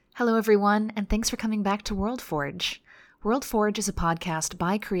Hello, everyone, and thanks for coming back to WorldForge. WorldForge is a podcast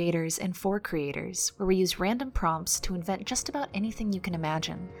by creators and for creators, where we use random prompts to invent just about anything you can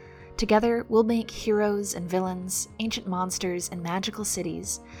imagine. Together, we'll make heroes and villains, ancient monsters, and magical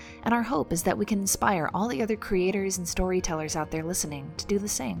cities, and our hope is that we can inspire all the other creators and storytellers out there listening to do the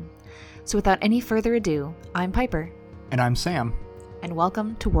same. So without any further ado, I'm Piper. And I'm Sam. And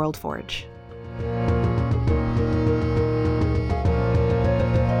welcome to WorldForge.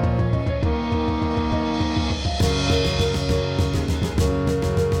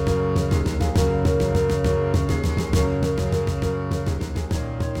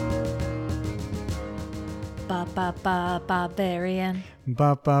 Barbarian.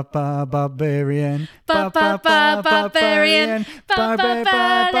 Barbarian. Barbarian.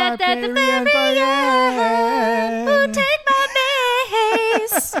 Barbarian. Who take my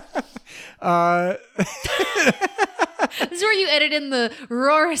base? This is where you edit in the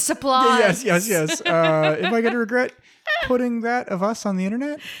roarous applause. Yes. Am I going to regret putting that of us on the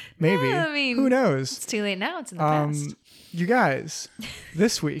internet? Maybe. Yeah, I mean, who knows? It's too late now. It's in the past. You guys,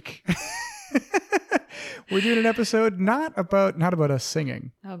 this week we're doing an episode not about us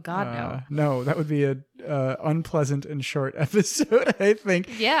singing. Oh God, no. No, that would be a unpleasant and short episode, I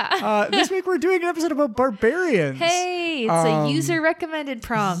think. Yeah. This week we're doing an episode about barbarians. Hey, it's a user recommended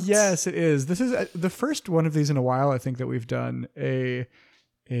prompt. Yes, it is. This is the first one of these in a while, I think, that we've done a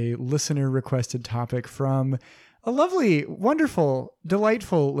listener requested topic from a lovely, wonderful,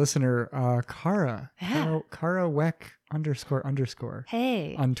 delightful listener, Kara. Yeah. Kara Weck __.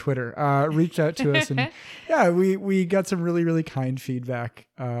 Hey. On Twitter, reached out to us, and yeah, we got some really, really kind feedback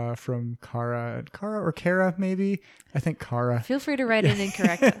from Kara or Kara, maybe. I think Kara. Feel free to write in and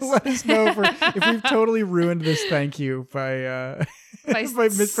correct us. Let us know if we've totally ruined this thank you by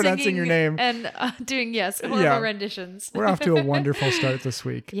mispronouncing your name and doing horrible renditions. We're off to a wonderful start this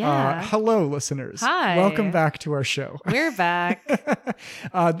week. Yeah. Hello, listeners. Hi. Welcome back to our show. We're back.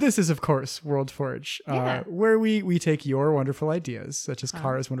 This is, of course, WorldForge, where we take your wonderful ideas, such as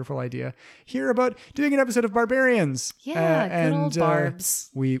Kara's wonderful idea, here about doing an episode of Barbarians. Yeah, good old barbs.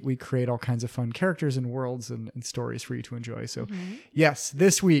 We create all kinds of fun characters and worlds and stories for you to enjoy. So, yes,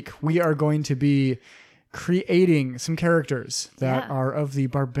 this week we are going to be creating some characters that are of the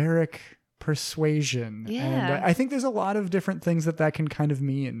barbaric persuasion. Yeah. And I think there's a lot of different things that can kind of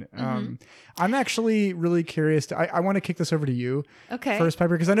mean. I'm actually really curious. I want to kick this over to you first,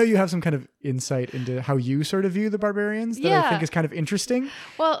 Piper, because I know you have some kind of insight into how you sort of view the barbarians that I think is kind of interesting.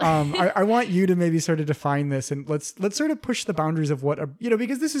 Well, I want you to maybe sort of define this, and let's sort of push the boundaries of what,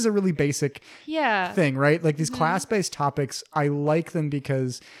 because this is a really basic thing, right? Like these class-based topics, I like them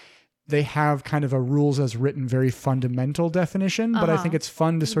because they have kind of a rules as written, very fundamental definition, but I think it's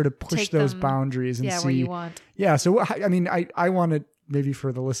fun to sort of push those boundaries and see where you want. Yeah. So, I mean, I want to maybe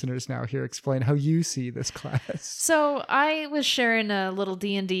for the listeners now here, explain how you see this class. So I was sharing a little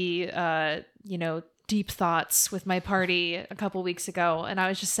D&D, deep thoughts with my party a couple weeks ago. And I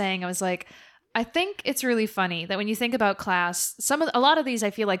was just saying, I was like, I think it's really funny that when you think about class, a lot of these,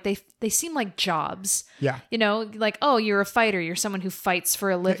 I feel like they seem like jobs. Yeah. Like, oh, you're a fighter. You're someone who fights for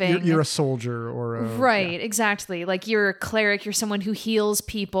a living. You're a soldier or a... Right, exactly. Like you're a cleric. You're someone who heals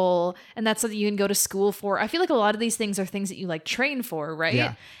people. And that's something you can go to school for. I feel like a lot of these things are things that you like train for, right?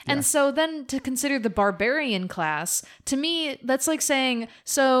 Yeah. And so then to consider the barbarian class, to me, that's like saying,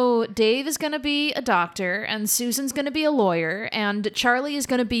 so Dave is going to be a doctor and Susan's going to be a lawyer and Charlie is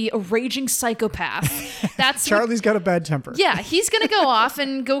going to be a raging psychopath. That's Charlie's got a bad temper. Yeah, he's gonna go off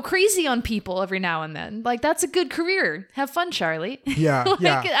and go crazy on people every now and then. Like that's a good career. Have fun, Charlie. Yeah,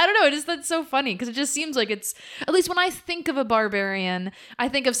 I don't know. That's so funny because it just seems like it's, at least when I think of a barbarian, I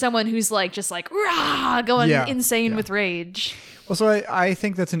think of someone who's like just like rah, going insane with rage. Well, so I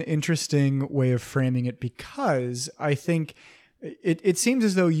think that's an interesting way of framing it, because I think it seems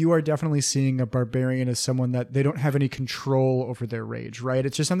as though you are definitely seeing a barbarian as someone that they don't have any control over their rage, right?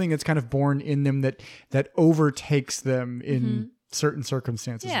 It's just something that's kind of born in them that overtakes them in certain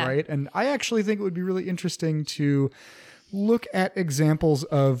circumstances, right? And I actually think it would be really interesting to look at examples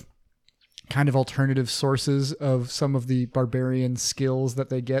of kind of alternative sources of some of the barbarian skills that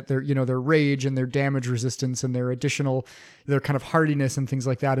they get, their rage and their damage resistance and their kind of hardiness and things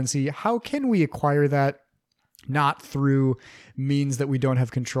like that, and see how can we acquire that not through means that we don't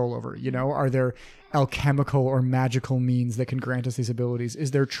have control over. Are there alchemical or magical means that can grant us these abilities? Is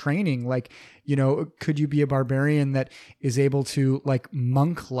there training? Like, could you be a barbarian that is able to, like,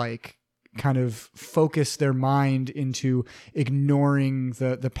 monk-like kind of focus their mind into ignoring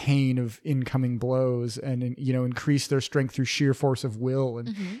the pain of incoming blows and, you know, increase their strength through sheer force of will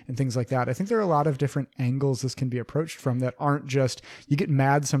and things like that. I think there are a lot of different angles this can be approached from that aren't just you get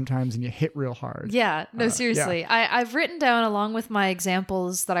mad sometimes and you hit real hard. Yeah, no, seriously. Yeah. I've written down, along with my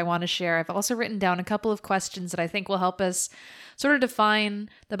examples that I want to share, I've also written down a couple of questions that I think will help us sort of define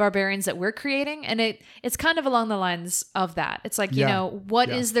the barbarians that we're creating. And it's kind of along the lines of that. It's like, you know, what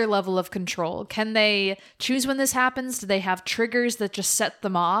is their level of control? Can they choose when this happens? Do they have triggers that just set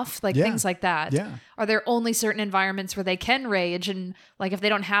them off? Like things like that. Yeah. Are there only certain environments where they can rage? And like, if they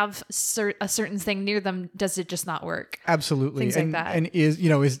don't have a certain thing near them, does it just not work? Absolutely. Things like that. And is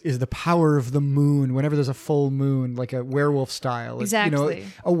the power of the moon, whenever there's a full moon, like a werewolf style. Exactly. You know,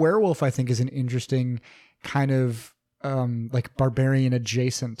 a werewolf, I think, is an interesting kind of like barbarian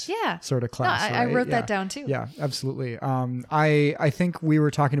adjacent sort of class. No, I wrote that down too. Yeah, absolutely. I think we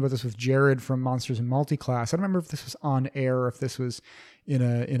were talking about this with Jared from Monsters and Multiclass. I don't remember if this was on air or if this was in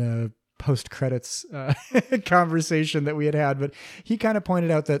a post-credits conversation that we had, but he kind of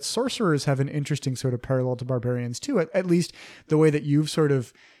pointed out that sorcerers have an interesting sort of parallel to barbarians too, at least the way that you've sort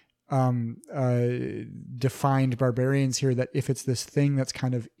of defined barbarians here, that if it's this thing that's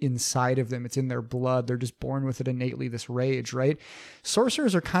kind of inside of them, it's in their blood, they're just born with it innately, this rage, right?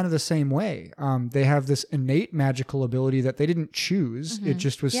 Sorcerers are kind of the same way. They have this innate magical ability that they didn't choose. It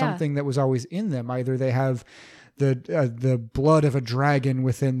just was something that was always in them. Either they have the blood of a dragon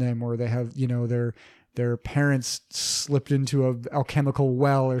within them, or they have, you know, their parents slipped into a alchemical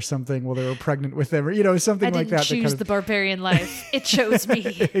well or something while they were pregnant with them, or, you know, something like that. I didn't choose the barbarian life. It chose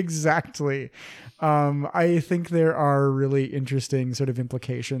me. Exactly. I think there are really interesting sort of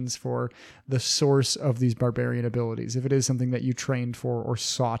implications for the source of these barbarian abilities. If it is something that you trained for or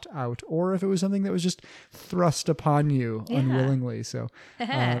sought out, or if it was something that was just thrust upon you unwillingly. So,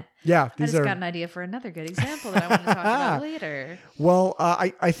 I just got an idea for another good example that I want to talk about later. Well,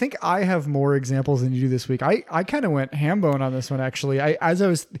 I think I have more examples than you do this week. I kind of went ham bone on this one, actually.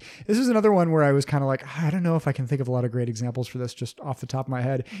 This was another one where I was kind of like, I don't know if I can think of a lot of great examples for this just off the top of my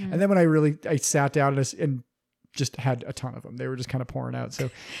head. And then when I sat down and just had a ton of them. They were just kind of pouring out. So,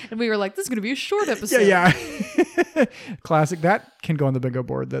 and we were like, this is going to be a short episode. Yeah. Classic. That can go on the bingo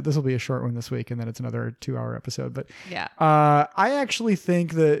board. This will be a short one this week, and then it's another 2-hour episode. But I actually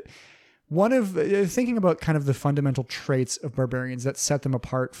think that one of thinking about kind of the fundamental traits of barbarians that set them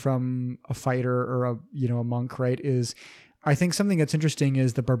apart from a fighter or a monk, right, is I think something that's interesting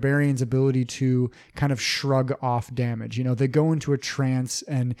is the barbarian's ability to kind of shrug off damage. You know, they go into a trance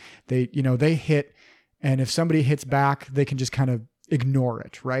and they hit, and if somebody hits back, they can just kind of ignore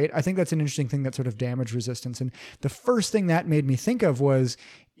it, right? I think that's an interesting thing, that sort of damage resistance. And the first thing that made me think of was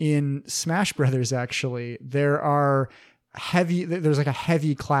in Smash Brothers, actually. There's like a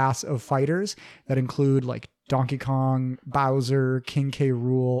heavy class of fighters that include like Donkey Kong, Bowser, King K.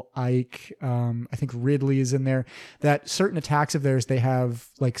 Rool, Ike, I think Ridley is in there, that certain attacks of theirs, they have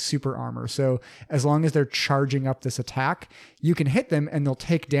like super armor. So as long as they're charging up this attack, you can hit them and they'll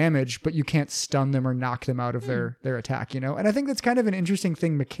take damage, but you can't stun them or knock them out of their attack, you know? And I think that's kind of an interesting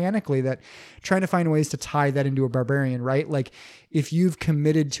thing mechanically, that trying to find ways to tie that into a barbarian, right? Like if you've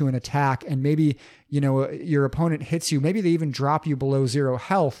committed to an attack and maybe, you know, your opponent hits you, maybe they even drop you below 0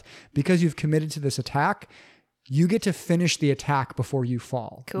 health because you've committed to this attack, you get to finish the attack before you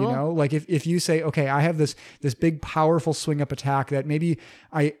fall. Cool. You know, like if you say, okay, I have this big powerful swing up attack that maybe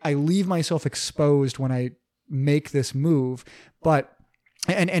I leave myself exposed when I make this move, but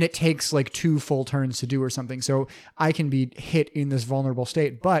and it takes like 2 full turns to do or something. So I can be hit in this vulnerable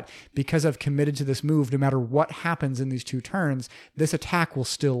state, but because I've committed to this move, no matter what happens in these 2 turns, this attack will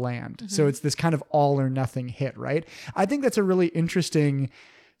still land. So it's this kind of all or nothing hit, right? I think that's a really interesting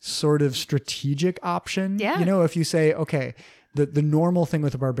sort of strategic option. Yeah. You know, if you say, okay, the normal thing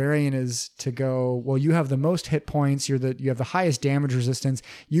with a barbarian is to go, well, you have the most hit points, you have the highest damage resistance,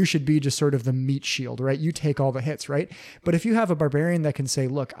 you should be just sort of the meat shield, right? You take all the hits, right? But if you have a barbarian that can say,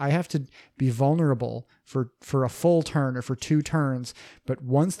 look, I have to be vulnerable for a full turn or for 2 turns, but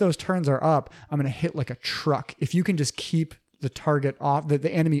once those turns are up, I'm going to hit like a truck. If you can just keep the target off,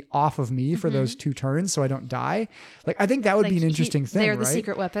 the enemy off of me for those 2 turns so I don't die. Like, I think that would be an interesting thing, they're the right?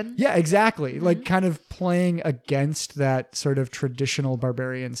 secret weapon. Yeah, exactly. Like kind of playing against that sort of traditional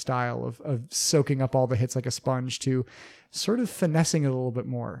barbarian style of soaking up all the hits like a sponge to sort of finessing it a little bit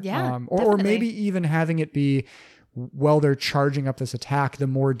more. Yeah, or maybe even having it be while they're charging up this attack, the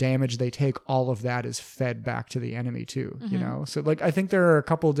more damage they take, all of that is fed back to the enemy too, you know? So like, I think there are a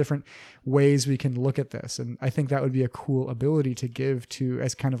couple of different ways we can look at this. And I think that would be a cool ability to give to,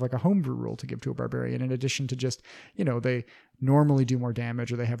 as kind of like a homebrew rule to give to a barbarian, in addition to just, you know, they normally do more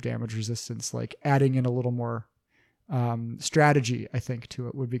damage or they have damage resistance, like adding in a little more strategy, I think, to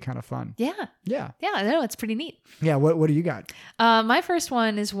it would be kind of fun. Yeah. I know, it's pretty neat. Yeah. What do you got? My first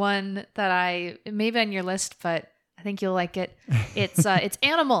one is one that maybe on your list, but I think you'll like it. It's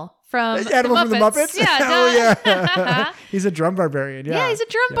Animal from Animal from the Muppets. Yeah, oh yeah. He's a drum barbarian. Yeah, he's a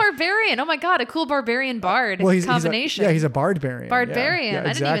drum barbarian. Oh my god, a cool barbarian bard combination. He's a bardbarian. Barbarian. Yeah,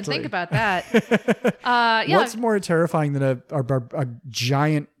 I didn't even think about that. What's more terrifying than a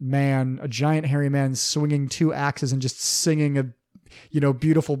giant man, a giant hairy man swinging 2 axes and just singing a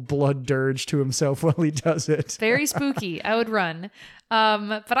beautiful blood dirge to himself while he does it? Very spooky. I would run.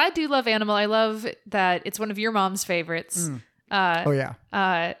 But I do love Animal. I love that it's one of your mom's favorites. Oh yeah.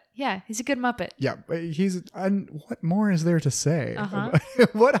 Yeah, he's a good Muppet. Yeah, and what more is there to say?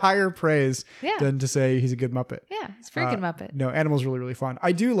 What higher praise than to say he's a good Muppet? Yeah, he's a freaking Muppet. No, Animal's really, really fun.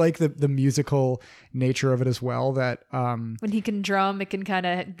 I do like the musical nature of it as well, that when he can drum, it can kind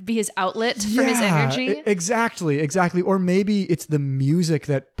of be his outlet for his energy. Exactly. Or maybe it's the music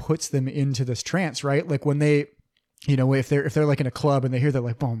that puts them into this trance, right? Like when they, if they're like in a club and they hear that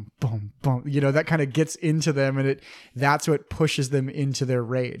like boom, boom, boom, that kind of gets into them, and that's what pushes them into their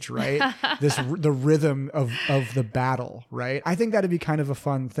rage, right? The rhythm of the battle, right? I think that'd be kind of a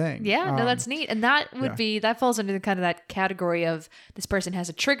fun thing. Yeah, no, that's neat. And that would be, that falls under the kind of that category of this person has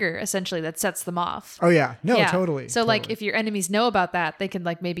a trigger essentially that sets them off. Oh yeah. No, totally. So like if your enemies know about that, they can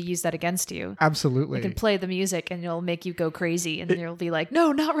like maybe use that against you. Absolutely. They can play the music and it'll make you go crazy, and you'll be like,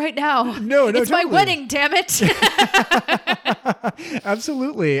 no, not right now. No, it's totally. My wedding, damn it.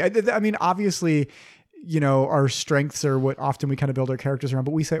 Absolutely. I mean, obviously, our strengths are what often we kind of build our characters around,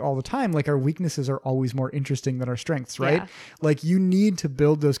 but we say all the time, like, our weaknesses are always more interesting than our strengths, right? Yeah. Like, you need to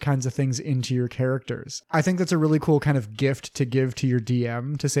build those kinds of things into your characters. I think that's a really cool kind of gift to give to your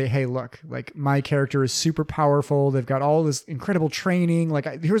DM, to say, hey, look, like, my character is super powerful. They've got all this incredible training.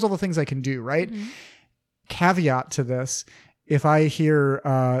 Like, here's all the things I can do, right? Mm-hmm. Caveat to this: if I hear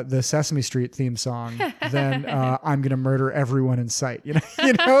the Sesame Street theme song, then I'm going to murder everyone in sight.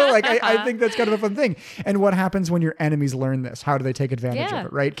 I think that's kind of a fun thing. And what happens when your enemies learn this? How do they take advantage of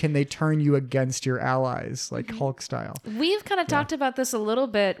it, right? Can they turn you against your allies, like Hulk style? We've kind of talked about this a little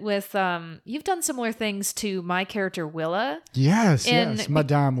bit with, you've done similar things to my character, Willa. Yes,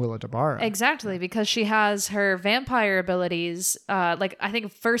 Madame Willa Dabara. Exactly, because she has her vampire abilities. Like, I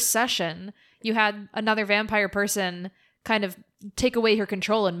think first session, you had another vampire person kind of take away her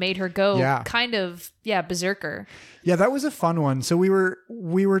control and made her go berserker. Yeah, that was a fun one. So we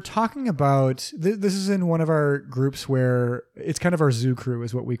were talking about this is in one of our groups where it's kind of our zoo crew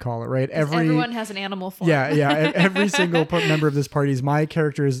is what we call it, right? Everyone has an animal form. Yeah. Every single member of this party is, my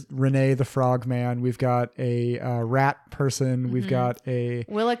character is Renee the Frogman. We've got a rat person. Mm-hmm. We've got a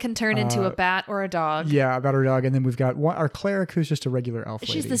Willa can turn into a bat or a dog. Yeah, a bat or a dog. And then we've got our cleric, who's just a regular elf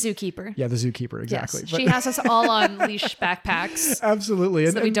lady. She's the zookeeper. Yeah, the zookeeper, exactly. Yes. She has us all on leash backpacks. Absolutely.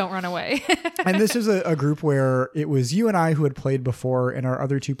 So that we don't run away. And this is a group where it was you and I who had played before, and our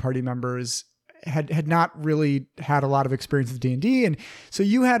other 2 party members had not really had a lot of experience with D&D, and so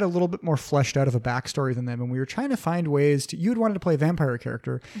you had a little bit more fleshed out of a backstory than them, and we were trying to find ways to, you had wanted to play a vampire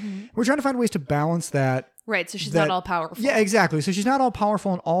character. Mm-hmm. We're trying to find ways to balance that. Right, so she's not all powerful. Yeah, exactly. So she's not all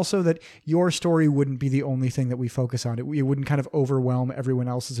powerful, and also that your story wouldn't be the only thing that we focus on. It wouldn't kind of overwhelm everyone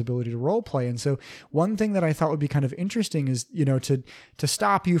else's ability to role play. And so one thing that I thought would be kind of interesting is, to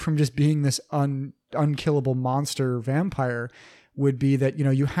stop you from just being this unkillable monster vampire would be that,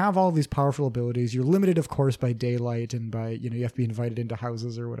 you have all these powerful abilities. You're limited, of course, by daylight and by, you have to be invited into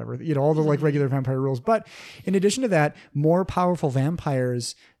houses or whatever, all the like regular vampire rules. But in addition to that, more powerful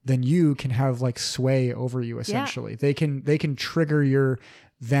vampires than you can have like sway over you, essentially. Yeah. They can trigger your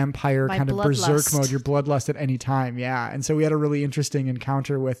vampire kind of berserk mode, your bloodlust at any time. Yeah. And so we had a really interesting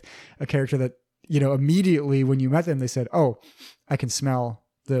encounter with a character that, immediately when you met them, they said, oh, I can smell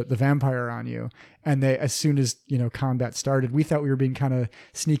the vampire on you. And they, as soon as combat started, we thought we were being kind of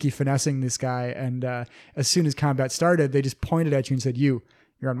sneaky finessing this guy, and as soon as combat started, they just pointed at you and said, you're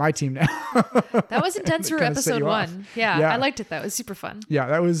on my team now. That was intense for episode 1. Yeah, I liked it though. It was super fun. Yeah,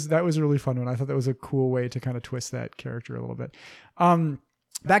 that was a really fun one. I thought that was a cool way to kind of twist that character a little bit.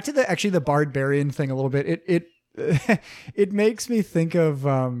 Back to the barbarian thing a little bit. it makes me think of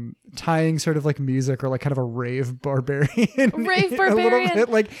tying sort of like music or like kind of a rave barbarian. Rave A barbarian. little bit.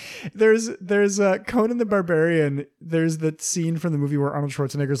 Like there's Conan the Barbarian. There's the scene from the movie where Arnold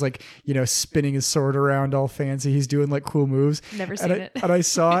Schwarzenegger's like, you know, spinning his sword around all fancy. He's doing like cool moves. Never seen it. And I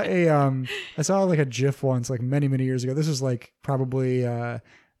saw I saw like a GIF once, like many years ago. This was like probably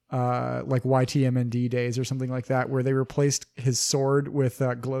like YTMND days or something like that, where they replaced his sword with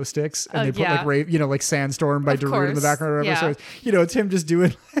glow sticks, and they put like rave, you know, like Sandstorm by Darude in the background or whatever. So it's, you know, it's him just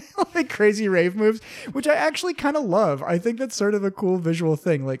doing like crazy rave moves, which I actually kind of love. I think that's sort of a cool visual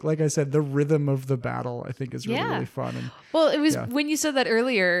thing. Like I said, the rhythm of the battle I think is really fun. And well, it was when you said that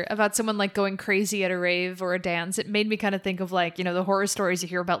earlier about someone like going crazy at a rave or a dance, it made me kind of think of like, you know, the horror stories you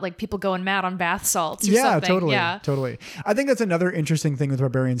hear about like people going mad on bath salts or something. Totally. I think that's another interesting thing with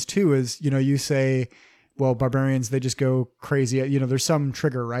barbarians too, is, you know, you say, well, barbarians, they just go crazy. You know, there's some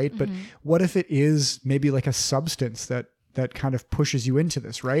trigger, right? But what if it is maybe like a substance that kind of pushes you into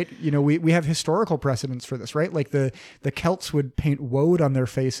this, right? You know, we have historical precedents for this, right? Like the Celts would paint woad on their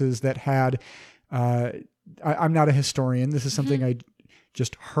faces that had, I'm not a historian. This is something I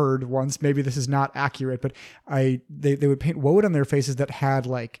just heard once. Maybe this is not accurate, but they would paint woad on their faces that had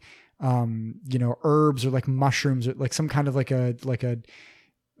like, you know, herbs or like mushrooms or like some kind of like a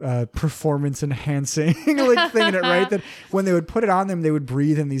performance enhancing like thing in it, right? That when they would put it on them, they would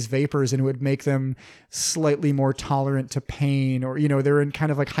breathe in these vapors and it would make them slightly more tolerant to pain, or, you know, they're in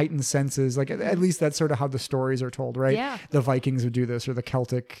kind of like heightened senses. Like at least that's sort of how the stories are told, right? Yeah. The Vikings would do this, or the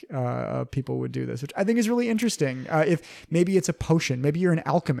Celtic people would do this, which I think is really interesting. If maybe it's a potion, maybe you're an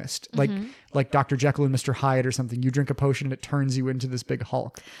alchemist, like Dr. Jekyll and Mr. Hyde or something. You drink a potion and it turns you into this big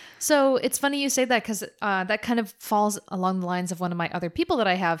Hulk. So it's funny you say that, because that kind of falls along the lines of one of my other people that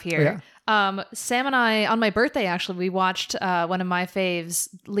I have here. Sam and I, on my birthday, actually, we watched one of my faves,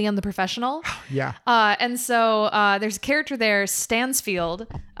 Leon the Professional. Yeah. And so there's a character there, Stansfield.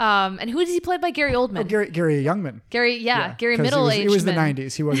 And who is he played by? Gary Oldman. Oh, Gary Youngman. Gary middle-aged. It was the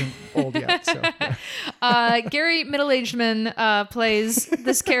 90s. He wasn't old yet. So, yeah. Gary middle-aged man plays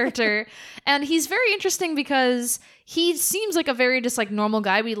this character. And he's very interesting because he seems like a very just like normal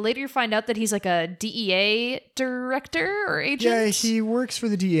guy. We later find out that he's like a DEA director or agent. Yeah, he works for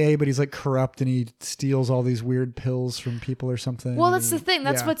the DEA, but he's like corrupt and he steals all these weird pills from people or something. Well, that's the thing.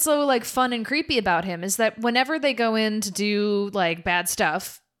 That's what's so like fun and creepy about him, is that whenever they go in to do like bad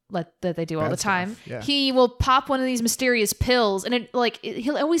stuff, that they do all the time, he will pop one of these mysterious pills, and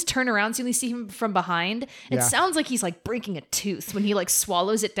he'll always turn around so you only see him from behind. It sounds like he's like breaking a tooth when he like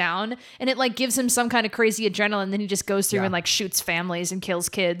swallows it down, and it like gives him some kind of crazy adrenaline. Then he just goes through and like shoots families and kills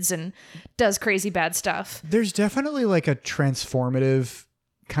kids and does crazy bad stuff. There's definitely like a transformative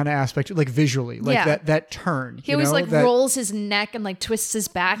kind of aspect, like visually, like that turn. He always rolls his neck and like twists his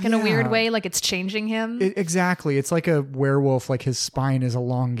back in a weird way, like it's changing him. Exactly. It's like a werewolf, like his spine is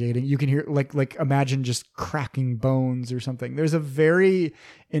elongating. You can hear like imagine just cracking bones or something. There's a very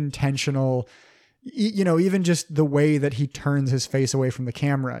intentional, you know, even just the way that he turns his face away from the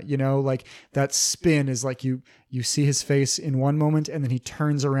camera, you know, like that spin is like you see his face in one moment and then he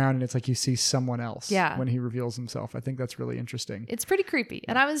turns around and it's like you see someone else when he reveals himself. I think that's really interesting. It's pretty creepy.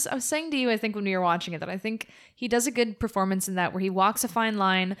 And I was saying to you, I think when we were watching it, that I think he does a good performance in that, where he walks a fine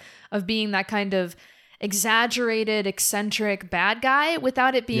line of being that kind of exaggerated, eccentric bad guy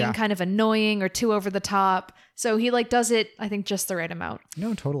without it being kind of annoying or too over the top. So he like does it, I think, just the right amount.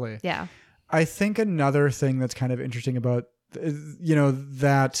 No, totally. Yeah. I think another thing that's kind of interesting about, you know,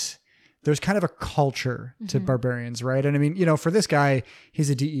 that there's kind of a culture to barbarians, right? And I mean, you know, for this guy, he's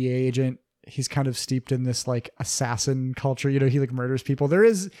a DEA agent. He's kind of steeped in this like assassin culture. You know, he like murders people. There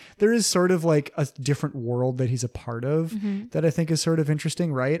is sort of like a different world that he's a part of that I think is sort of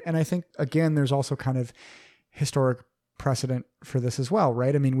interesting, right? And I think, again, there's also kind of historic precedent for this as well,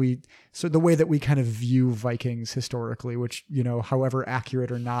 right? I mean, so the way that we kind of view Vikings historically, which, you know, however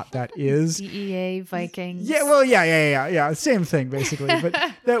accurate or not that is. DEA Vikings. Yeah, well, yeah. Same thing, basically.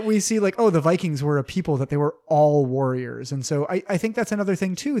 But that we see like, oh, the Vikings were a people that they were all warriors. And so I think that's another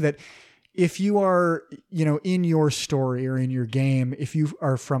thing too, that if you are, you know, in your story or in your game, if you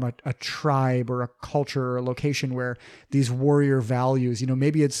are from a tribe or a culture or a location where these warrior values, you know,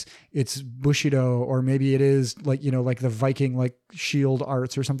 maybe it's Bushido, or maybe it is like, you know, like the Viking, like shield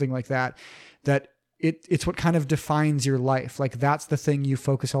arts or something like that, that it's what kind of defines your life. Like that's the thing you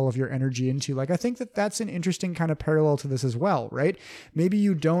focus all of your energy into. Like, I think that that's an interesting kind of parallel to this as well, right? Maybe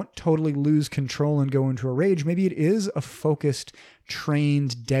you don't totally lose control and go into a rage. Maybe it is a focused,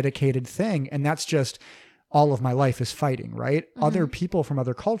 trained, dedicated thing. And that's just all of my life is fighting, right? Other people from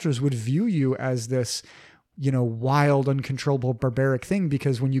other cultures would view you as this, you know, wild, uncontrollable, barbaric thing,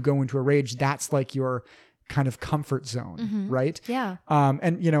 because when you go into a rage, that's like your kind of comfort zone, right? Yeah.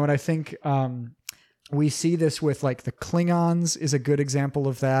 And I think we see this with like the Klingons is a good example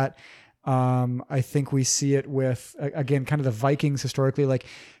of that. I think we see it with, again, kind of the Vikings historically, like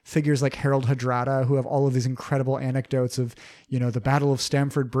figures like Harold Hardrada, who have all of these incredible anecdotes of, the Battle of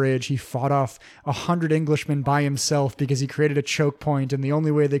Stamford Bridge. He fought off 100 Englishmen by himself because he created a choke point, and the only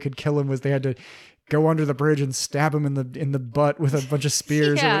way they could kill him was they had to go under the bridge and stab him in the butt with a bunch of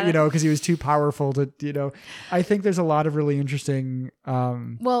spears, because he was too powerful to, I think there's a lot of really interesting,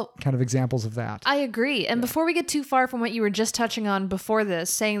 kind of examples of that. I agree. And before we get too far from what you were just touching on before this,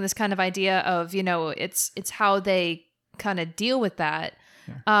 saying this kind of idea of, it's how they kind of deal with that.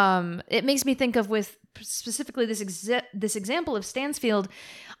 Yeah. It makes me think of with specifically this example of Stansfield.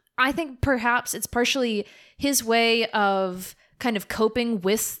 I think perhaps it's partially his way of kind of coping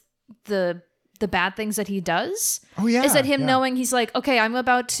with the bad things that he does. Oh yeah. Is that him knowing he's like, okay, I'm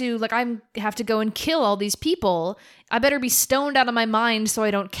about to I have to go and kill all these people. I better be stoned out of my mind so I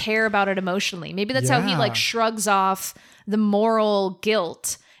don't care about it emotionally. Maybe that's how he shrugs off the moral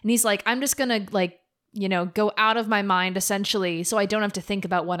guilt. And he's like, I'm just going to go out of my mind essentially so I don't have to think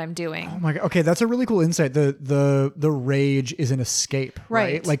about what I'm doing. Oh my God. Okay, that's a really cool insight. The rage is an escape,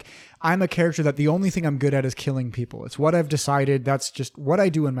 right? Like I'm a character that the only thing I'm good at is killing people. It's what I've decided. That's just what I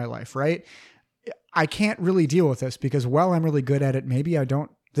do in my life, right? I can't really deal with this because while I'm really good at it, maybe I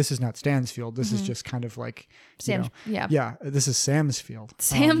don't. This is not Stansfield. This is just kind of like, this is Samsfield.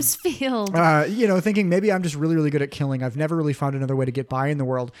 Samsfield. Thinking maybe I'm just really, really good at killing. I've never really found another way to get by in the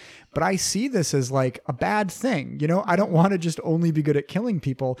world, but I see this as like a bad thing. I don't want to just only be good at killing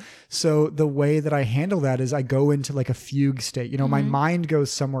people. So the way that I handle that is I go into like a fugue state. My mind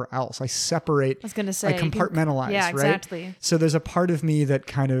goes somewhere else. I separate. I was going to say. I compartmentalize. Yeah, right? exactly. So there's a part of me that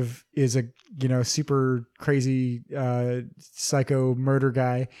kind of is a, super crazy psycho murder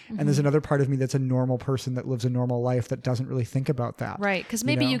guy. And there's another part of me that's a normal person that lives a normal life that doesn't really think about that. Right. Because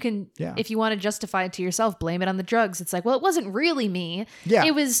maybe you can, if you want to justify it to yourself, blame it on the drugs. It's like, well, it wasn't really me. Yeah,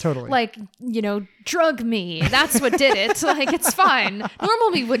 it was totally. like, drug me. That's what did it. Like, it's fine. Normal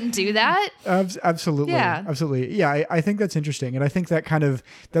me wouldn't do that. Absolutely. Yeah. Absolutely. Yeah. I think that's interesting. And I think that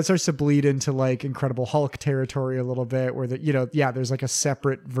that starts to bleed into like Incredible Hulk territory a little bit where there's like a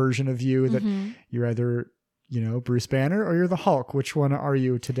separate version of you that you're either Bruce Banner or you're the Hulk. Which one are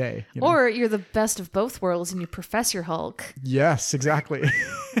you today? Or you're the best of both worlds and you profess you're Hulk. Yes, exactly.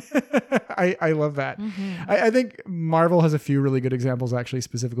 I love that. I think Marvel has a few really good examples actually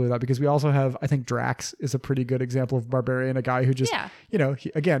specifically of that because we also have, I think Drax is a pretty good example of barbarian, a guy who just,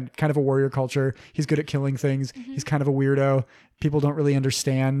 again, kind of a warrior culture. He's good at killing things. He's kind of a weirdo. People don't really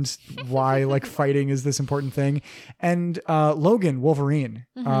understand why like fighting is this important thing. And Logan, Wolverine,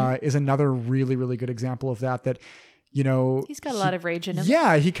 is another really, really good example of that. He's got a lot of rage in him.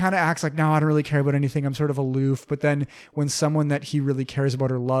 Yeah, he kind of acts like, no, I don't really care about anything. I'm sort of aloof. But then when someone that he really cares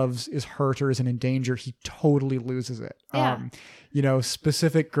about or loves is hurt or is in danger, he totally loses it. Yeah.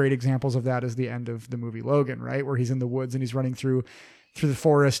 Specific great examples of that is the end of the movie Logan, right? Where he's in the woods and he's running through the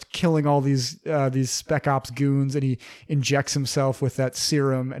forest, killing all these spec ops goons, and he injects himself with that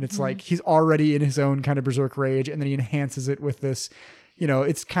serum. And it's like he's already in his own kind of berserk rage, and then he enhances it with this.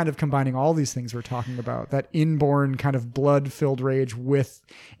 It's kind of combining all these things we're talking about, that inborn kind of blood-filled rage with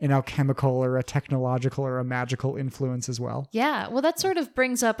an alchemical or a technological or a magical influence as well. Yeah. Well, that sort of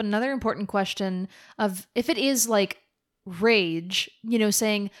brings up another important question of if it is like rage,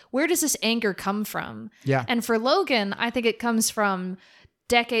 saying, where does this anger come from? Yeah. And for Logan, I think it comes from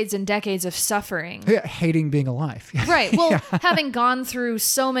decades and decades of suffering. Yeah, hating being alive. Right. Well, having gone through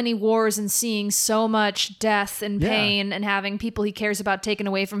so many wars and seeing so much death and pain and having people he cares about taken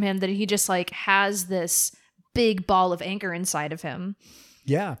away from him, that he just like has this big ball of anger inside of him.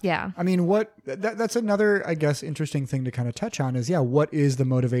 Yeah. Yeah. I mean, that's another, I guess, interesting thing to kind of touch on is, what is the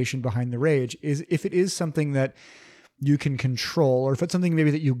motivation behind the rage? Is if it is something that you can control, or if it's something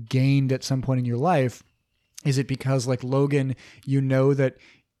maybe that you gained at some point in your life, is it because like Logan, that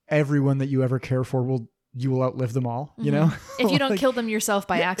everyone that you ever care for you will outlive them all, If you don't kill them yourself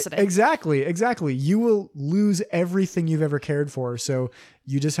by accident. Exactly. You will lose everything you've ever cared for. So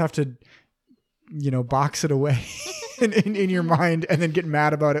you just have to, box it away in your mind and then get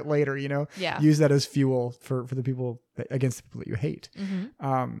mad about it later, Yeah. Use that as fuel for the people against the people that you hate.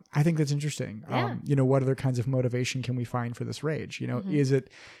 I think that's interesting. Yeah. What other kinds of motivation can we find for this rage? Is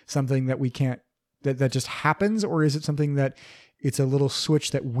it something that we can't, that just happens, or is it something that it's a little switch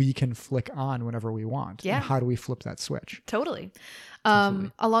that we can flick on whenever we want? Yeah. And how do we flip that switch? Totally.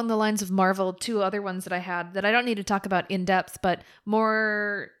 Along the lines of Marvel, two other ones that I had that I don't need to talk about in depth, but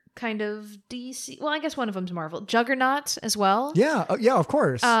more kind of DC. Well, I guess one of them's Marvel. Juggernaut as well. Yeah. Yeah, of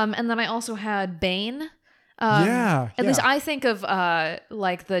course. And then I also had Bane. At least I think of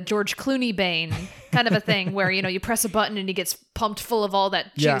like the George Clooney Bane kind of a thing where, you press a button and he gets pumped full of all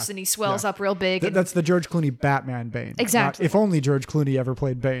that juice and he swells up real big. That's the George Clooney Batman Bane. Exactly. If only George Clooney ever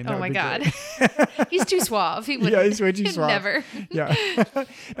played Bane. Oh my God. He's too suave. He would he's way too suave. Never. Yeah.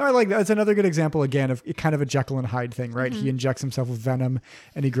 No, I like that. It's another good example again of kind of a Jekyll and Hyde thing, right? He injects himself with venom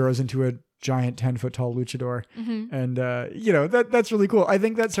and he grows into a giant 10-foot tall luchador. And, that's really cool. I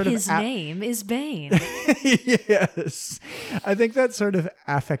think that sort of... His name is Bane. Yes. I think that sort of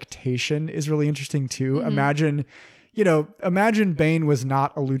affectation is really interesting too. Imagine Bane was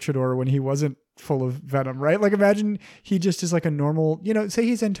not a luchador when he wasn't full of venom, right? Like imagine he just is like a normal, say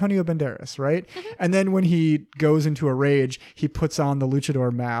he's Antonio Banderas, right? And then when he goes into a rage, he puts on the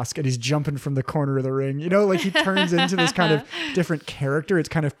luchador mask and he's jumping from the corner of the ring, like he turns into this kind of different character. It's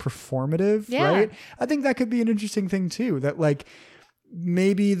kind of performative, right? I think that could be an interesting thing too, that like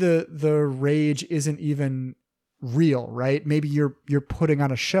maybe the rage isn't even real, right? Maybe you're putting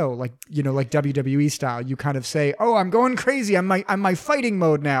on a show like WWE style. You kind of say, "Oh, I'm going crazy. I'm my fighting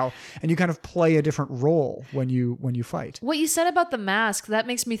mode now," and you kind of play a different role when you fight. What you said about the mask, that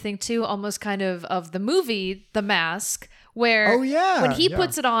makes me think too, almost kind of the movie The Mask, where when he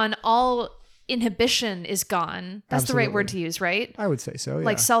puts it on, all inhibition is gone. That's Absolutely. the right word to use, right? I would say so. Yeah.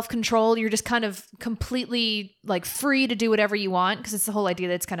 Like self-control. You're just kind of completely like free to do whatever you want, because it's the whole idea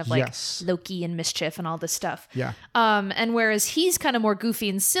that it's kind of like Loki and mischief and all this stuff. Yeah. And whereas he's kind of more goofy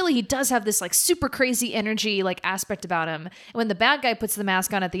and silly, he does have this like super crazy energy like aspect about him. And when the bad guy puts the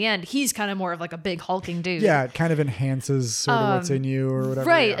mask on at the end, he's kind of more of like a big hulking dude. Yeah, it kind of enhances sort of what's in you or whatever.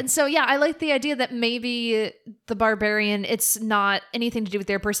 Right. Yeah. And so I like the idea that maybe the barbarian, it's not anything to do with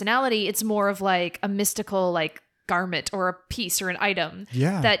their personality. It's more of like a mystical like garment or a piece or an item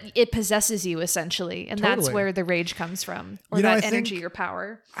that it possesses you essentially, and that's where the rage comes from, or that energy or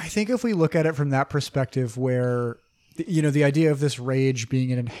power. I think if we look at it from that perspective, where the idea of this rage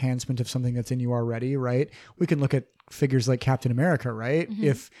being an enhancement of something that's in you already, right? We can look at figures like Captain America, right?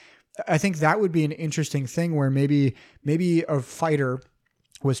 If I think that would be an interesting thing where maybe a fighter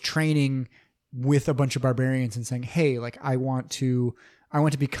was training with a bunch of barbarians and saying, "Hey, like I want to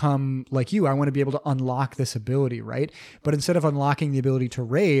become like you. I want to be able to unlock this ability," right? But instead of unlocking the ability to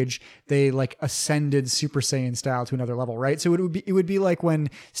rage, they like ascended Super Saiyan style to another level, right? So it would be like when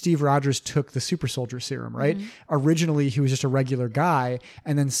Steve Rogers took the Super Soldier Serum, right? Originally, he was just a regular guy,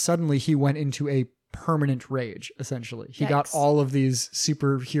 and then suddenly he went into a permanent rage, essentially. He got all of these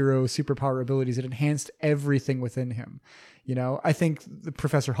superpower abilities that enhanced everything within him. I think the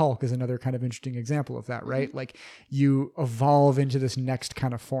Professor Hulk is another kind of interesting example of that, right? Like you evolve into this next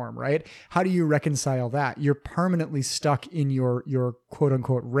kind of form, right? How do you reconcile that? You're permanently stuck in your quote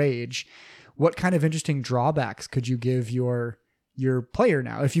unquote rage. What kind of interesting drawbacks could you give your player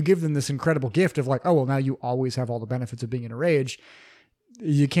now? If you give them this incredible gift of like, oh, well, now you always have all the benefits of being in a rage,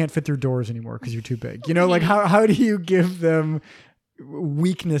 you can't fit through doors anymore because you're too big. Like how do you give them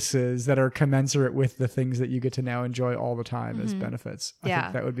weaknesses that are commensurate with the things that you get to now enjoy all the time as benefits? I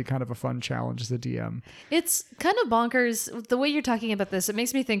think that would be kind of a fun challenge as a DM. It's kind of bonkers the way you're talking about this. It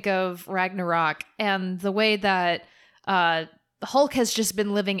makes me think of Ragnarok and the way that Hulk has just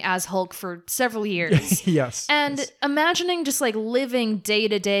been living as Hulk for several years. Yes. And imagining just like living day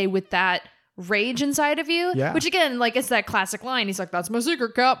to day with that rage inside of you, which again, like it's that classic line. He's like, "That's my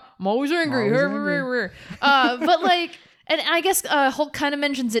secret, Cap. I'm always angry." But like, and I guess Hulk kind of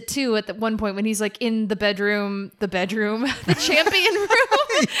mentions it too at the one point when he's like in the bedroom, the champion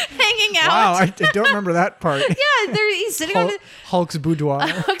room, hanging out. Wow, I don't remember that part. He's sitting on Hulk's boudoir.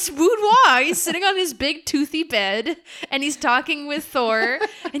 He's sitting on his big toothy bed and he's talking with Thor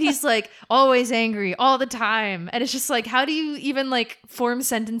and he's like always angry all the time. And it's just like, how do you even like form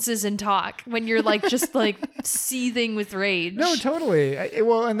sentences and talk when you're like just like seething with rage? No, totally.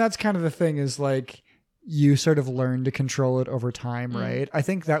 And that's kind of the thing is like, you sort of learn to control it over time, right? I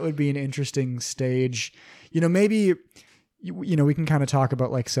think that would be an interesting stage. Maybe, we can kind of talk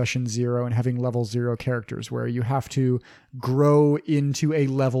about like session 0 and having level 0 characters where you have to grow into a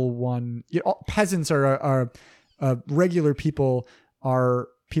level 1. Peasants are regular people are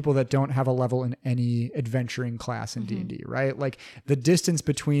people that don't have a level in any adventuring class in D&D, right? Like the distance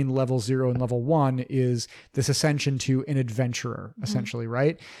between level 0 and level 1 is this ascension to an adventurer, essentially,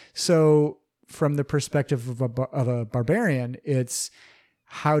 right? So from the perspective of a barbarian, it's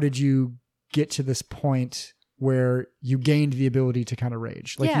how did you get to this point where you gained the ability to kind of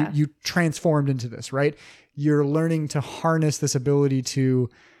rage? Like you transformed into this, right? You're learning to harness this ability to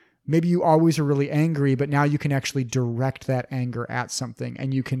maybe you always are really angry, but now you can actually direct that anger at something,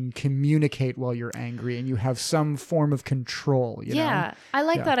 and you can communicate while you're angry, and you have some form of control, you know? I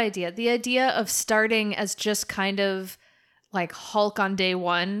like that idea. The idea of starting as just kind of like Hulk on day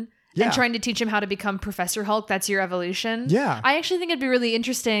one and trying to teach him how to become Professor Hulk. That's your evolution. Yeah. I actually think it'd be really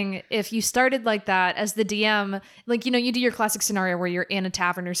interesting if you started like that as the DM. Like, you know, you do your classic scenario where you're in a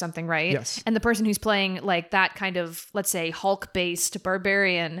tavern or something, right? Yes. And the person who's playing like that kind of, let's say, Hulk-based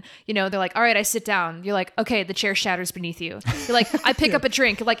barbarian, you know, they're like, all right, I sit down. You're like, okay, the chair shatters beneath you. You're like, I pick up a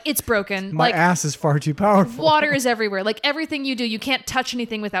drink. Like, it's broken. My like, ass is far too powerful. water is everywhere. Like, everything you do, you can't touch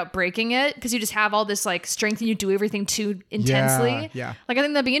anything without breaking it because you just have all this like strength and you do everything too intensely. Yeah. Like, I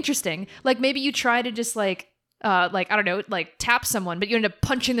think that'd be interesting. Like, maybe you try to just like I don't know, like tap someone, but you end up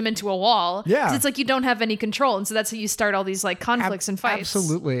punching them into a wall. Yeah. 'Cause it's like you don't have any control. And so that's how you start all these like conflicts and fights.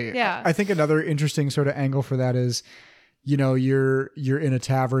 Absolutely. Yeah. I think another interesting sort of angle for that is, you know, you're in a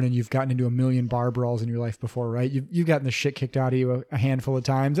tavern and you've gotten into a million bar brawls in your life before, right? You've gotten the shit kicked out of you a handful of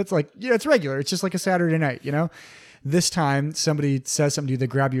times. It's like, yeah, it's regular. It's just like a Saturday night, you know? This time somebody says something to you, they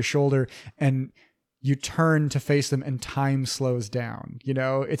grab your shoulder and you turn to face them and time slows down. You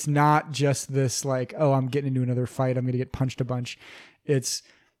know, it's not just this like, oh, I'm getting into another fight, I'm going to get punched a bunch. It's,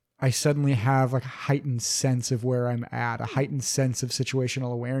 I suddenly have like a heightened sense of where I'm at, a heightened sense of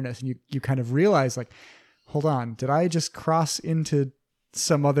situational awareness. And you kind of realize like, hold on, did I just cross into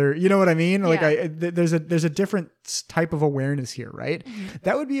some other, you know what I mean? Like there's a different type of awareness here, right? Mm-hmm.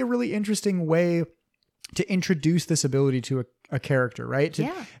 That would be a really interesting way to introduce this ability to a character, right? To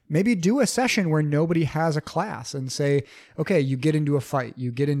maybe do a session where nobody has a class and say, okay, you get into a fight,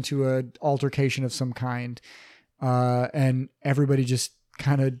 you get into an altercation of some kind, and everybody just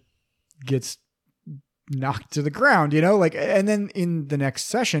kind of gets knocked to the ground, you know? Like, and then in the next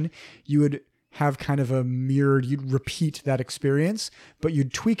session, you would have kind of a mirrored, you'd repeat that experience, but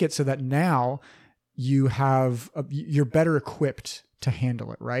you'd tweak it so that now you have, you're better equipped to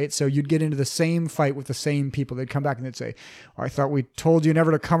handle it, right? So you'd get into the same fight with the same people. They'd come back and they'd say, oh, I thought we told you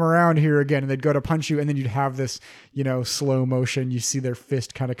never to come around here again. And they'd go to punch you. And then you'd have this, you know, slow motion. You see their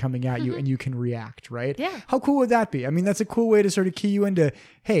fist kind of coming at you and you can react, right? Yeah. How cool would that be? I mean, that's a cool way to sort of key you into,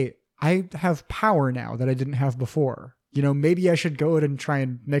 hey, I have power now that I didn't have before. You know, maybe I should go out and try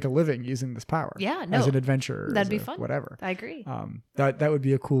and make a living using this power. Yeah, no. As an adventurer. That'd be fun. Whatever. I agree. That would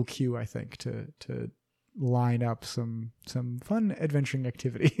be a cool cue, I think, to line up some fun adventuring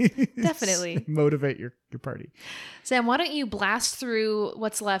activity. Definitely. Motivate your party. Sam, why don't you blast through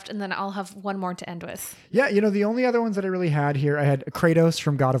what's left and then I'll have one more to end with. Yeah, you know, the only other ones that I really had here, I had Kratos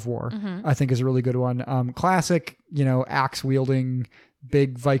from God of War, I think is a really good one. Classic, you know, axe wielding,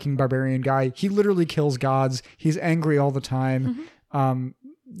 big Viking barbarian guy. He literally kills gods. He's angry all the time.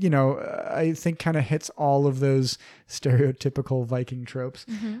 You know, I think kind of hits all of those stereotypical Viking tropes.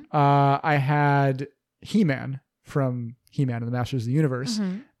 I had He-Man from He-Man and the Masters of the Universe.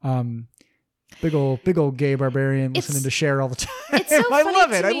 Big old gay barbarian listening to Cher all the time. It's so I funny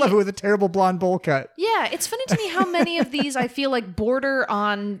love it. to I me. love it with a terrible blonde bowl cut. Yeah, it's funny to me how many of these I feel like border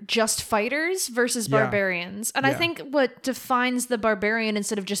on just fighters versus barbarians. And I think what defines the barbarian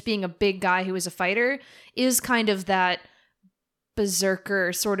instead of just being a big guy who is a fighter is kind of that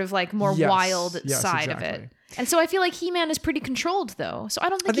berserker sort of like more wild side of it. And so I feel like He-Man is pretty controlled though. So I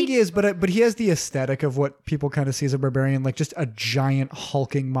don't think he is, but he has the aesthetic of what people kind of see as a barbarian, like just a giant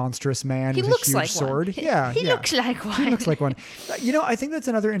hulking monstrous man with a huge like sword. He looks like one. He looks like one. You know, I think that's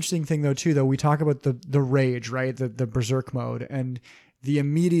another interesting thing though too, though. We talk about the rage, right? The berserk mode, and the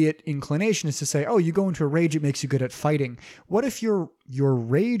immediate inclination is to say, oh, you go into a rage, it makes you good at fighting. What if your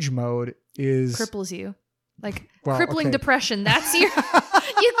rage mode is cripples you? Like crippling depression. That's your,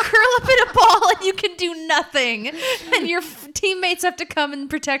 you curl up in a ball and you can do nothing. And your teammates have to come and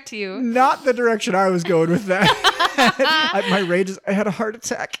protect you. Not the direction I was going with that. My rage is, I had a heart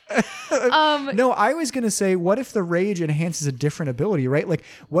attack. No, I was going to say, what if the rage enhances a different ability, right? Like,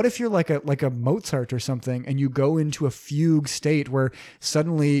 what if you're like a Mozart or something and you go into a fugue state where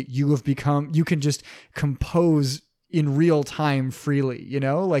suddenly you can just compose in real time freely, you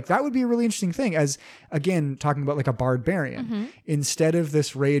know? Like that would be a really interesting thing, as again talking about like a barbarian. Instead of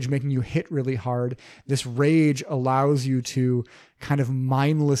this rage making you hit really hard, this rage allows you to kind of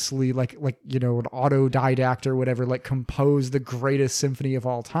mindlessly like you know, an autodidact or whatever, like compose the greatest symphony of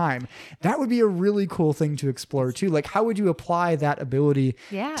all time. That would be a really cool thing to explore too. Like how would you apply that ability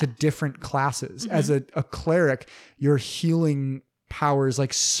to different classes? As a cleric, you're healing powers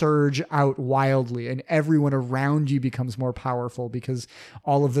like surge out wildly, and everyone around you becomes more powerful because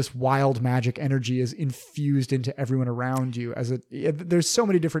all of this wild magic energy is infused into everyone around you. There's so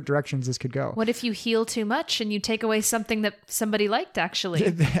many different directions this could go. What if you heal too much and you take away something that somebody liked,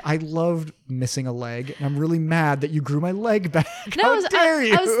 actually? I loved missing a leg, and I'm really mad that you grew my leg back. No, How dare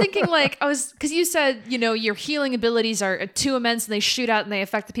you? I was thinking because you said, your healing abilities are too immense and they shoot out and they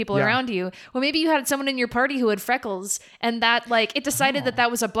affect the people around you. Well, maybe you had someone in your party who had freckles, and that it decided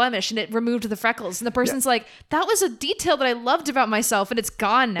that was a blemish and it removed the freckles. And the person's like, that was a detail that I loved about myself and it's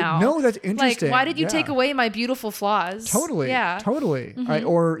gone now. No, that's interesting. Why did you take away my beautiful flaws? Totally. Yeah. Totally. Mm-hmm.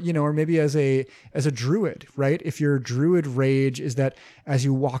 Or maybe as a druid, right? If your druid rage is that as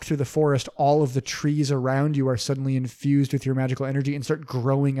you walk through the forest, all of the trees around you are suddenly infused with your magical energy and start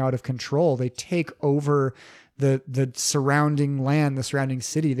growing out of control. They take over the surrounding land, the surrounding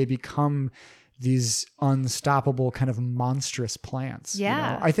city. They become these unstoppable kind of monstrous plants.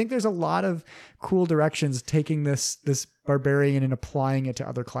 Yeah. I think there's a lot of cool directions taking this barbarian and applying it to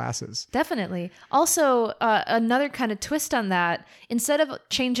other classes. Definitely. Also, another kind of twist on that, instead of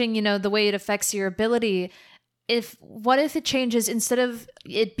changing, the way it affects your ability, what if it changes, instead of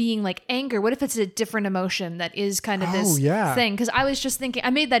it being like anger, what if it's a different emotion that is kind of this thing? Because I was just thinking, I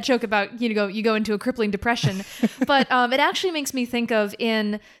made that joke about, you go into a crippling depression, but it actually makes me think of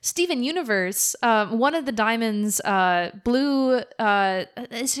in Steven Universe, one of the diamonds, Blue,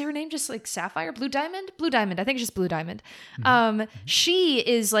 is her name just like Sapphire? Blue Diamond? Blue Diamond. I think it's just Blue Diamond. She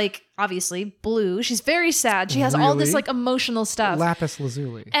is obviously blue. She's very sad. She has all this emotional stuff. Lapis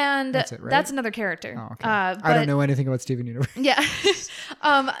Lazuli. And that's it, right? That's another character. Oh, okay. I don't know anything about Steven Universe. Yeah.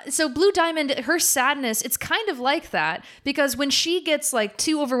 So Blue Diamond, her sadness, it's kind of like that, because when she gets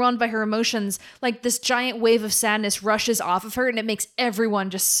too overwhelmed by her emotions, this giant wave of sadness rushes off of her and it makes everyone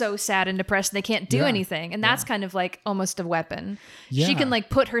just so sad and depressed and they can't do anything. And that's kind of almost a weapon. Yeah. She can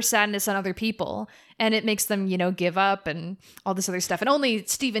put her sadness on other people and it makes them, give up and all this other stuff. And only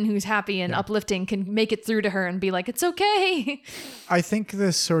Steven, who's happy and uplifting, can make it through to her and be like, it's okay. I think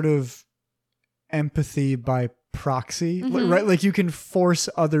this sort of empathy by proxy, right? You can force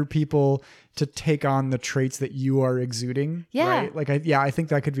other people to take on the traits that you are exuding. Yeah. Right? I think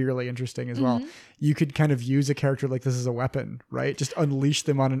that could be really interesting as well. You could kind of use a character like this as a weapon, right? Just unleash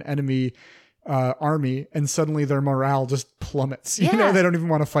them on an enemy army and suddenly their morale just plummets. They don't even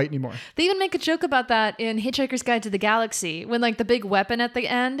want to fight anymore. They even make a joke about that in Hitchhiker's Guide to the Galaxy, when the big weapon at the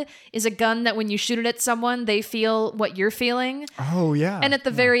end is a gun that when you shoot it at someone, they feel what you're feeling. Oh yeah. And at the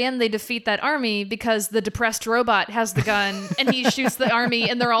very end, they defeat that army because the depressed robot has the gun and he shoots the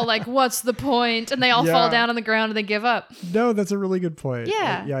army and they're all like, what's the point? And they all fall down on the ground and they give up. No, that's a really good point.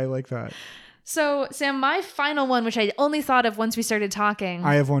 Yeah. I like that. So, Sam, my final one, which I only thought of once we started talking.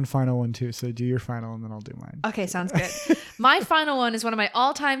 I have one final one too, so do your final and then I'll do mine. Okay, sounds good. My final one is one of my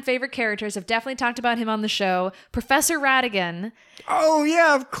all-time favorite characters. I've definitely talked about him on the show, Professor Ratigan. Oh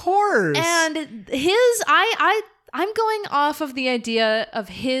yeah, of course. And I'm going off of the idea of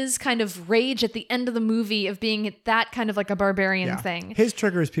his kind of rage at the end of the movie of being that kind of a barbarian thing. His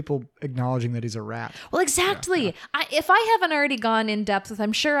trigger is people acknowledging that he's a rat. Well, exactly. Yeah. If I haven't already gone in depth with,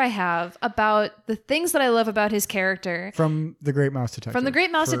 I'm sure I have, about the things that I love about his character. From The Great Mouse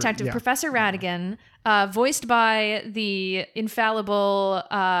Detective. Professor Ratigan, voiced by the infallible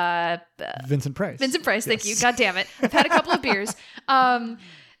Vincent Price. Thank you. God damn it. I've had a couple of beers.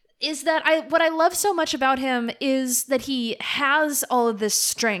 Is that what I love so much about him is that he has all of this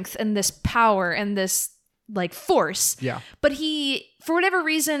strength and this power and this force. Yeah. But he, for whatever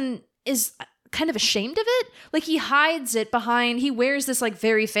reason, is kind of ashamed of it. He hides it behind, he wears this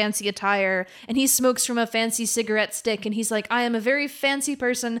very fancy attire and he smokes from a fancy cigarette stick and he's like, I am a very fancy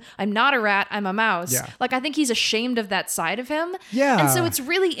person. I'm not a rat. I'm a mouse. Yeah. I think he's ashamed of that side of him. Yeah. And so it's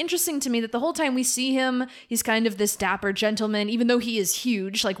really interesting to me that the whole time we see him, he's kind of this dapper gentleman, even though he is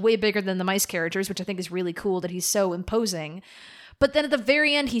huge, way bigger than the mice characters, which I think is really cool that he's so imposing. But then at the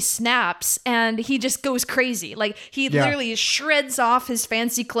very end, he snaps and he just goes crazy. He literally shreds off his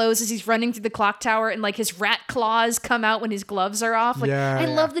fancy clothes as he's running through the clock tower and his rat claws come out when his gloves are off. I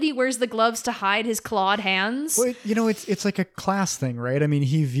love that he wears the gloves to hide his clawed hands. Well, it's like a class thing, right? I mean,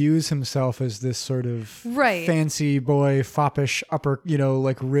 he views himself as this sort of fancy boy, foppish, upper,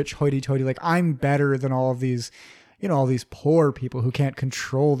 rich hoity-toity. I'm better than all of these all these poor people who can't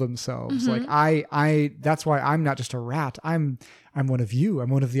control themselves. That's why I'm not just a rat. I'm one of you. I'm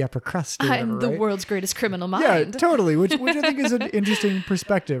one of the upper crust. I'm the world's greatest criminal mind. Yeah, totally. Which I think is an interesting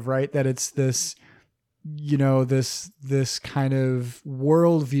perspective, right? That it's this, this kind of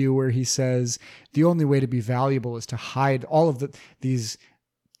worldview where he says the only way to be valuable is to hide all of these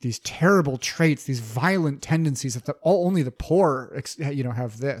these terrible traits, these violent tendencies that only the poor,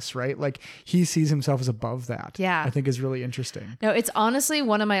 have this, right? Like he sees himself as above that. Yeah. I think is really interesting. No, it's honestly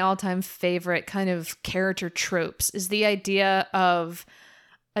one of my all-time favorite kind of character tropes is the idea of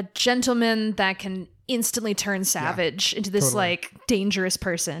a gentleman that can instantly turn savage into this like dangerous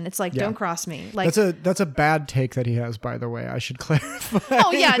person. It's like, don't cross me. Like that's a bad take that he has, by the way. I should clarify.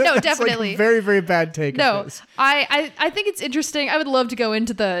 Oh yeah, no, That's definitely. like very, very bad take. No, I think it's interesting. I would love to go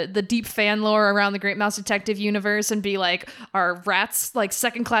into the deep fan lore around the Great Mouse Detective universe and be like, are rats like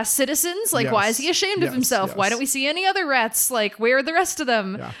second class citizens? Like, why is he ashamed of himself? Yes. Why don't we see any other rats? Like, where are the rest of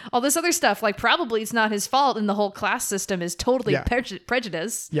them? Yeah. All this other stuff. Like, probably it's not his fault, and the whole class system is totally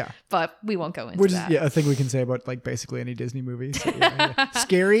prejudice. Yeah. But we won't go into that. A thing we can say about like basically any Disney movie. So,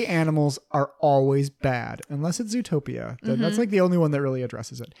 scary animals are always bad unless it's Zootopia. That's like the only one that really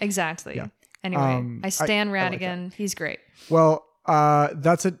addresses it. Exactly. Yeah. Anyway, I stan Ratigan. like He's great. Well,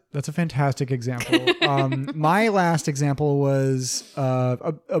 that's a fantastic example. My last example was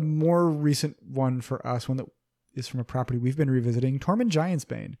a more recent one for us, one that is from a property we've been revisiting, Tormund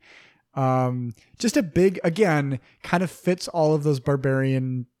Giantsbane. Just a big, again, kind of fits all of those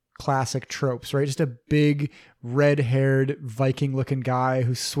barbarian classic tropes, right? Just a big red-haired Viking-looking guy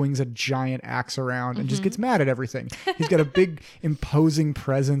who swings a giant axe around and just gets mad at everything. He's got a big, imposing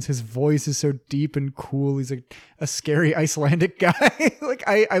presence. His voice is so deep and cool. He's a scary Icelandic guy. Like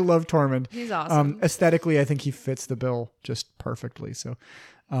I love Tormund. He's awesome. Aesthetically, I think he fits the bill just perfectly. So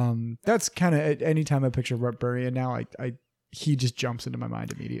that's kind of anytime I picture barbarian now, he just jumps into my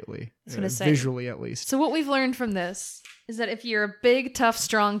mind immediately. I was gonna say, visually at least. So what we've learned from this is that if you're a big, tough,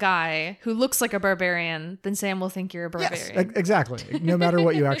 strong guy who looks like a barbarian, then Sam will think you're a barbarian. Yes, exactly. No matter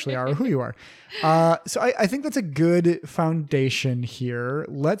what you actually are or who you are. So I think that's a good foundation here.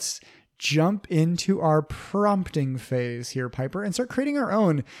 Let's jump into our prompting phase here, Piper, and start creating our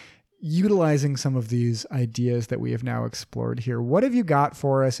own, utilizing some of these ideas that we have now explored here. What have you got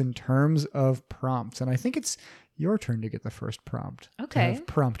for us in terms of prompts? And I think it's your turn to get the first prompt. Okay.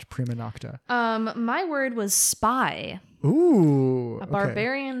 Prompt prima nocta. My word was spy. Ooh. A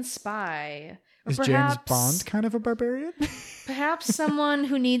barbarian spy. Or Is perhaps, James Bond kind of a barbarian? Perhaps someone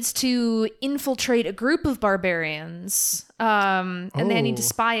who needs to infiltrate a group of barbarians. And they need to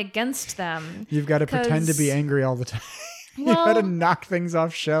spy against them. You've got to pretend to be angry all the time. You got to knock things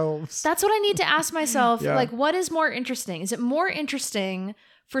off shelves. That's what I need to ask myself. Yeah. Like, what is more interesting? Is it more interesting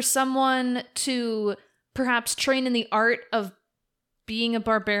for someone to perhaps train in the art of being a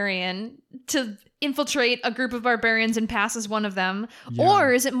barbarian to infiltrate a group of barbarians and pass as one of them? Yeah.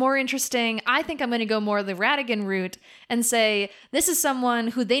 Or is it more interesting? I think I'm going to go more the Ratigan route and say this is someone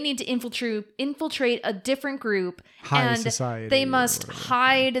who they need to infiltrate a different group. High and society they must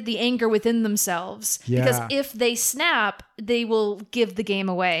hide the anger within themselves. Yeah. Because if they snap, they will give the game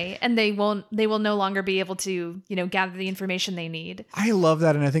away and they will no longer be able to, gather the information they need. I love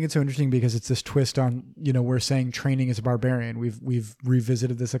that. And I think it's so interesting because it's this twist on, we're saying training as a barbarian. We've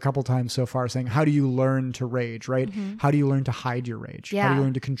revisited this a couple times so far, saying, how do you learn to rage, right? Mm-hmm. How do you learn to hide your rage? Yeah. How do you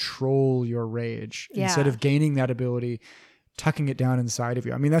learn to control your rage? Yeah. Instead of gaining that ability, tucking it down inside of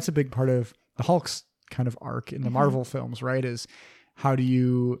you. I mean, that's a big part of the Hulk's kind of arc in the Marvel films, right? Is how do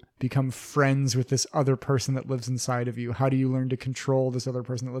you become friends with this other person that lives inside of you? How do you learn to control this other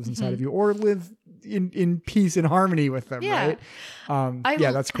person that lives inside of you, or live in peace and harmony with them, right?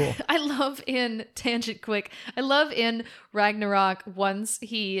 That's cool. I love in Ragnarok once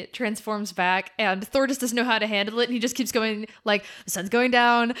he transforms back and Thor just doesn't know how to handle it and he just keeps going like, the sun's going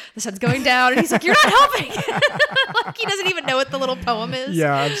down, and he's like, you're not helping. Like he doesn't even know what the little poem is.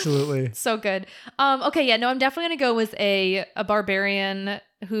 Yeah, absolutely. So good. I'm definitely gonna go with a barbarian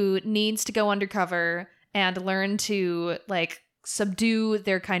who needs to go undercover and learn to subdue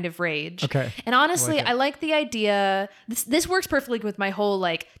their kind of rage. Okay. And honestly, I like the idea. This works perfectly with my whole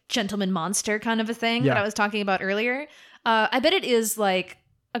gentleman monster kind of a thing that I was talking about earlier. I bet it is a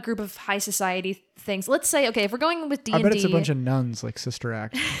group of high society things. Let's say, okay, if we're going with D&D. I bet it's a bunch of nuns, like Sister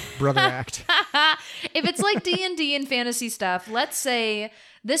Act, Brother Act. If it's like D&D and fantasy stuff, let's say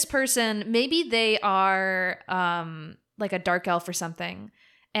this person, maybe they are like a dark elf or something.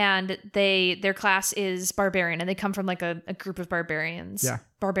 And their class is barbarian, and they come from a group of barbarians. Yeah,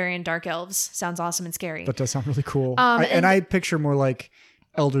 barbarian dark elves sounds awesome and scary. That does sound really cool. And I picture more like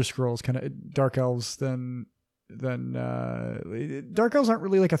Elder Scrolls kind of dark elves than dark elves aren't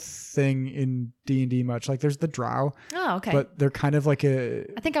really a thing in D&D much. There's the Drow. Oh, okay. But they're kind of I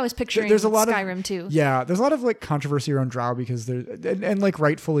think I was picturing there's a lot Skyrim too. Yeah, there's a lot of controversy around Drow because they're and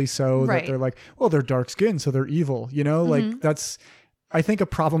rightfully so, that they're they're dark skinned, so they're evil. That's. I think, a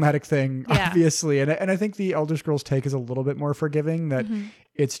problematic thing, Yeah. obviously. And I think the Elder Scrolls take is a little bit more forgiving, that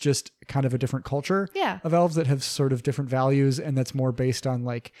it's just kind of a different culture Yeah. of elves that have sort of different values, and that's more based on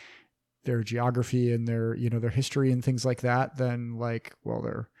like their geography and their, you know, their history and things like that, than like,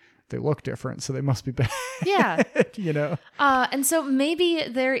 well, they look different, so they must be bad. Yeah. You know? And so maybe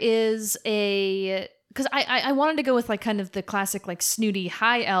there is because I wanted to go with like kind of the classic like snooty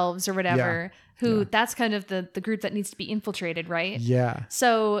high elves or whatever, who that's kind of the group that needs to be infiltrated, right? Yeah.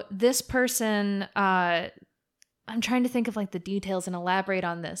 So this person, I'm trying to think of like the details and elaborate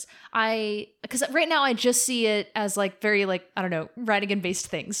on this. Because right now I just see it as like very like, I don't know, Radigan based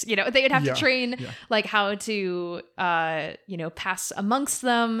things. You know, they would have to train like how to, you know, pass amongst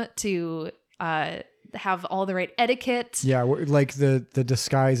them, to have all the right etiquette. Yeah, like the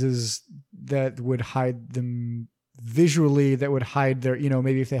disguises that would hide them visually, that would hide their, you know,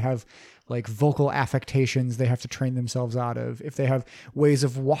 maybe if they have like vocal affectations they have to train themselves out of, if they have ways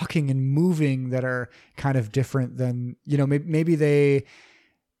of walking and moving that are kind of different than, you know, maybe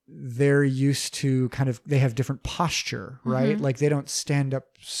they're used to kind of, they have different posture, right? Like they don't stand up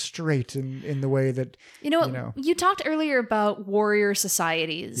straight in the way that, you talked earlier about warrior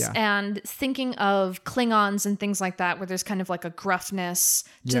societies and thinking of Klingons and things like that, where there's kind of like a gruffness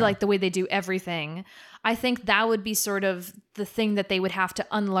to like the way they do everything. I think that would be sort of the thing that they would have to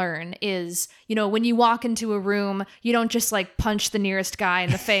unlearn is, you know, when you walk into a room, you don't just like punch the nearest guy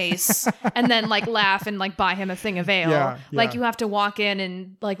in the face and then like laugh and like buy him a thing of ale. Like you have to walk in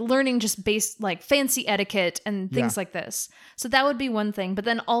and like learning just base like fancy etiquette and things like this. So that would be one thing. But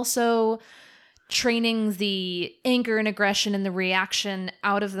then also training the anger and aggression and the reaction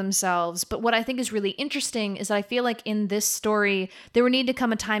out of themselves. But what I think is really interesting is that I feel like in this story, there would need to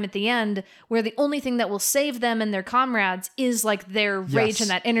come a time at the end where the only thing that will save them and their comrades is like their rage and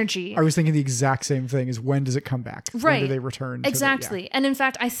that energy. I was thinking the exact same thing, is when does it come back? Right. When do they return? Exactly. And in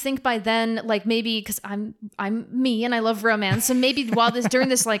fact, I think by then, like maybe because I'm me and I love romance. So maybe while during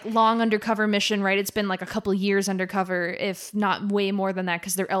this like long undercover mission, right? It's been like a couple years undercover, if not way more than that,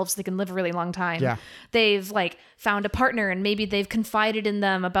 because they're elves, they can live a really long time. Yeah. They've like found a partner and maybe they've confided in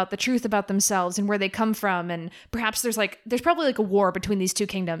them about the truth about themselves and where they come from. And perhaps there's probably like a war between these two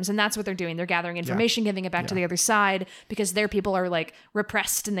kingdoms. And that's what they're doing. They're gathering information, giving it back to the other side because their people are like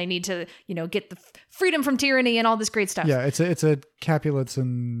repressed and they need to, you know, get the freedom from tyranny and all this great stuff. Yeah. It's a Capulets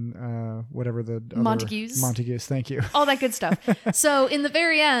and whatever the other Montagues. Thank you. All that good stuff. So in the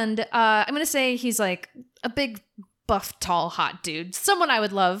very end, I'm going to say he's like a big, buff, tall, hot dude. Someone I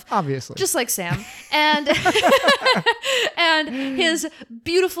would love. Obviously. Just like Sam. And and his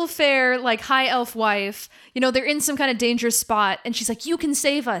beautiful, fair, like high elf wife, you know, they're in some kind of dangerous spot and she's like, you can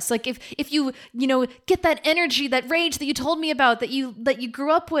save us. Like if you know, get that energy, that rage that you told me about, that you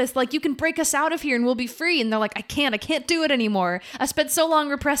grew up with, like you can break us out of here and we'll be free. And they're like, I can't do it anymore. I spent so long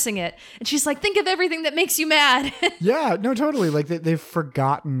repressing it. And she's like, think of everything that makes you mad. Yeah, no, totally. Like they've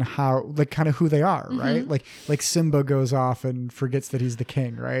forgotten how, like kind of who they are, right? Like Simba goes off and forgets that he's the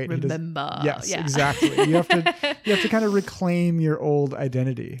king, right? Remember. Yes, exactly. You have to kind of reclaim your old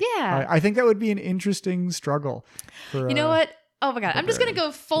identity. Yeah. I think that would be an interesting struggle. You know what? Oh my God. I'm just going to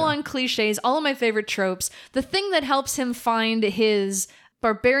go full on cliches, all of my favorite tropes. The thing that helps him find his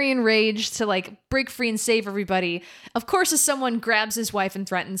barbarian rage to like break free and save everybody, of course, is someone grabs his wife and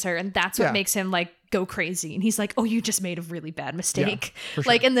threatens her. And that's what makes him like go crazy. And he's like, oh, you just made a really bad mistake. Yeah, for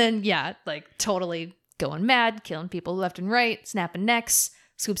sure. Like, and then, like totally going mad, killing people left and right, snapping necks,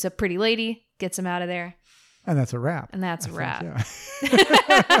 scoops up pretty lady, gets him out of there. And that's a wrap. Pretty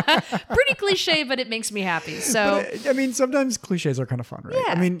cliche, but it makes me happy. So, but, I mean, sometimes cliches are kind of fun, right?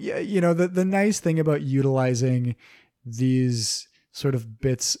 Yeah. I mean, you know, the nice thing about utilizing these sort of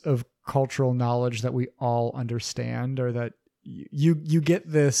bits of cultural knowledge that we all understand, or that you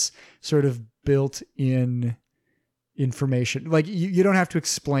get this sort of built-in information. Like you don't have to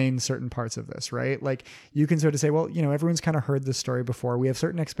explain certain parts of this, right? Like you can sort of say, well, you know, everyone's kind of heard this story before. We have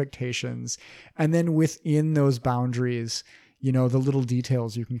certain expectations. And then within those boundaries, you know, the little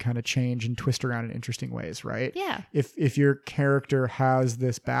details you can kind of change and twist around in interesting ways, right? Yeah. If your character has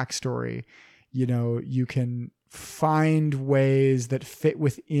this backstory, you know, you can find ways that fit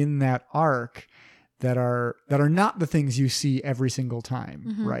within that arc that are not the things you see every single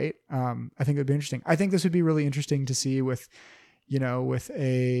time, right? I think it would be interesting. I think this would be really interesting to see with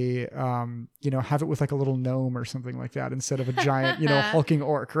a, have it with like a little gnome or something like that instead of a giant, hulking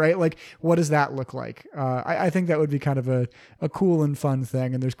orc, right? Like, what does that look like? I think that would be kind of a cool and fun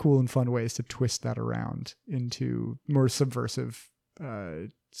thing. And there's cool and fun ways to twist that around into more subversive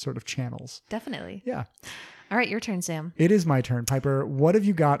sort of channels. Definitely. Yeah. All right, your turn, Sam. It is my turn. Piper, what have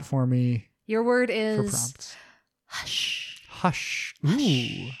you got for me? Your word is for prompts? hush. Hush.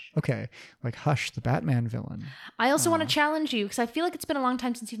 Ooh. Okay. Like Hush, the Batman villain. I also want to challenge you because I feel like it's been a long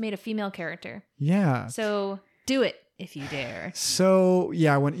time since you've made a female character. Yeah. So do it if you dare. So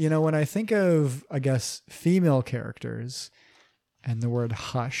yeah, when I think of, I guess, female characters and the word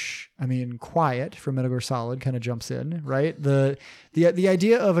hush, I mean, quiet from Metal Gear Solid kind of jumps in, right? The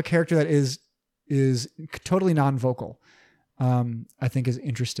idea of a character that is totally non-vocal, I think is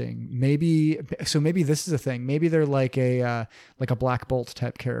interesting. Maybe this is a thing. Maybe they're like a Black Bolt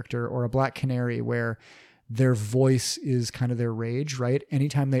type character or a Black Canary where their voice is kind of their rage, right?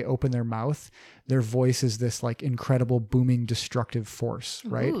 Anytime they open their mouth, their voice is this like incredible booming destructive force,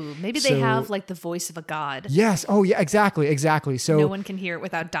 right? Ooh, maybe they have like the voice of a god. Yes. Oh yeah, exactly. So no one can hear it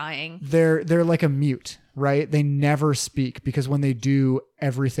without dying. They're like a mute, right? They never speak because when they do,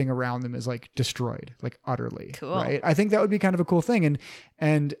 everything around them is like destroyed, like utterly. Cool. Right? I think that would be kind of a cool thing.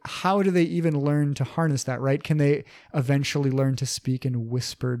 And how do they even learn to harness that, right? Can they eventually learn to speak in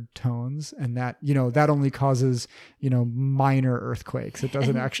whispered tones? And that, that only causes, minor earthquakes. It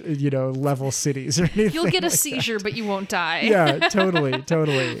doesn't actually, level cities or anything. You'll get a like seizure, that. But you won't die. Yeah, totally.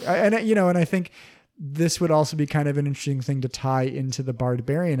 And I think this would also be kind of an interesting thing to tie into the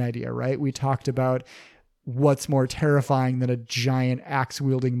barbarian idea, right? We talked about what's more terrifying than a giant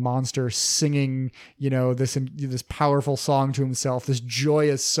axe-wielding monster singing, this powerful song to himself, this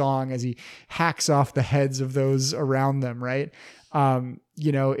joyous song as he hacks off the heads of those around them, right?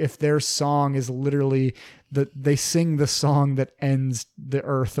 If their song is literally they sing the song that ends the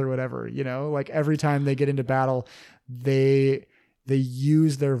earth or whatever, like every time they get into battle, they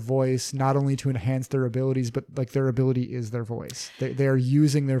use their voice not only to enhance their abilities, but like their ability is their voice. They are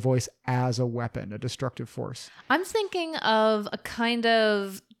using their voice as a weapon, a destructive force. I'm thinking of a kind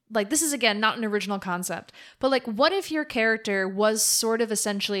of like, this is again, not an original concept, but like, what if your character was sort of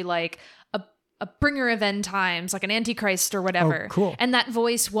essentially like a bringer of end times, like an antichrist or whatever. Oh, cool. And that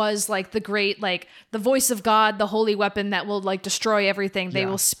voice was like the great, like the voice of God, the holy weapon that will like destroy everything. They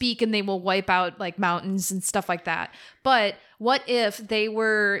will speak and they will wipe out like mountains and stuff like that. But what if they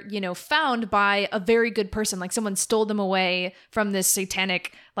were, found by a very good person, like someone stole them away from this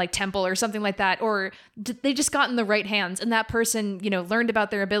satanic like temple or something like that, or they just got in the right hands and that person, learned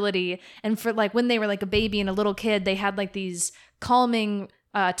about their ability. And for like when they were like a baby and a little kid, they had like these calming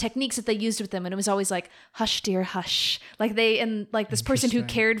techniques that they used with them, and it was always like hush dear hush, like this person who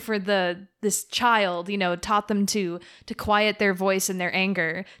cared for this child taught them to quiet their voice and their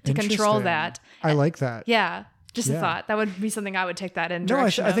anger, to control that. I like that. A thought that would be something I would take that in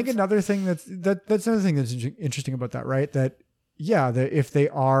direction. I think another thing that's another thing that's interesting about that, right? That if they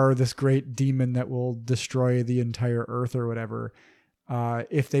are this great demon that will destroy the entire earth or whatever,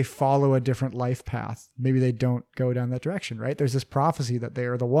 if they follow a different life path, maybe they don't go down that direction, right? There's this prophecy that they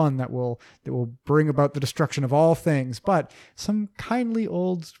are the one that will bring about the destruction of all things, but some kindly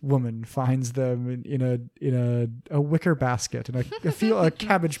old woman finds them in a wicker basket and a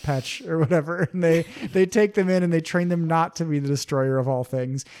cabbage patch or whatever, and they take them in and they train them not to be the destroyer of all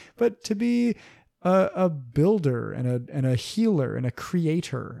things, but to be a builder and a healer and a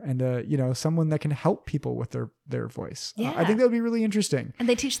creator and someone that can help people with their voice. Yeah. I think that would be really interesting. And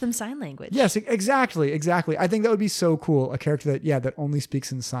they teach them sign language. Yes, exactly. I think that would be so cool. A character that only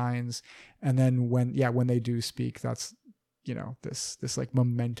speaks in signs, and then when they do speak, that's this like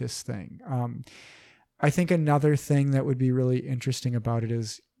momentous thing. I think another thing that would be really interesting about it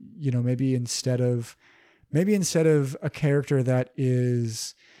is maybe instead of a character that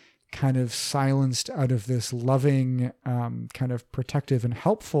is kind of silenced out of this loving, kind of protective and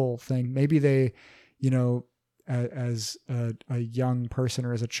helpful thing, maybe they, as a young person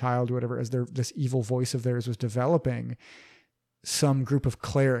or as a child or whatever, as this evil voice of theirs was developing, some group of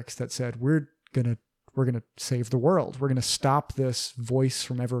clerics that said, we're gonna save the world. We're gonna stop this voice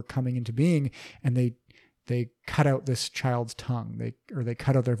from ever coming into being, and they cut out this child's tongue. They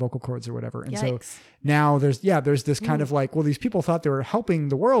cut out their vocal cords or whatever. And Yikes. so now there's this kind of like, well, these people thought they were helping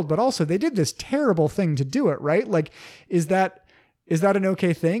the world, but also they did this terrible thing to do it, right? Like, is that an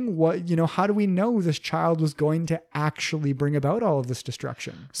okay thing? What, how do we know this child was going to actually bring about all of this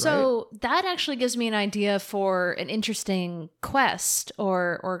destruction? So that actually gives me an idea for an interesting quest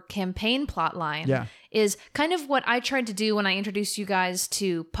or campaign plot line. Yeah. Is kind of what I tried to do when I introduced you guys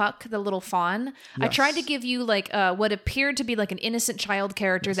to Puck, the little fawn. Yes. I tried to give you like what appeared to be like an innocent child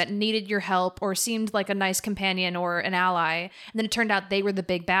character that needed your help or seemed like a nice companion or an ally. And then it turned out they were the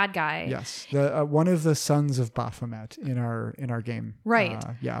big bad guy. Yes. The one of the sons of Baphomet in our game. Right.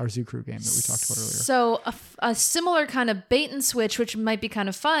 Our Zoo Crew game that we talked about earlier. So a similar kind of bait and switch, which might be kind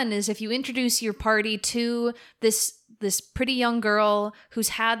of fun, is if you introduce your party to this pretty young girl who's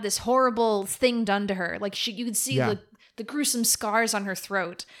had this horrible thing done to her. Like you could see the the gruesome scars on her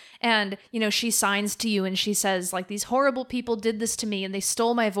throat. And, you know, she signs to you and she says, like, these horrible people did this to me and they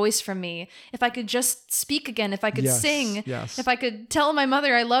stole my voice from me. If I could just speak again, if I could sing, if I could tell my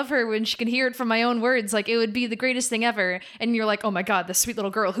mother I love her when she can hear it from my own words, like, it would be the greatest thing ever. And you're like, oh my God, this sweet little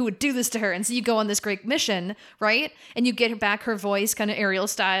girl, who would do this to her? And so you go on this great mission, right? And you get her back her voice, kind of Ariel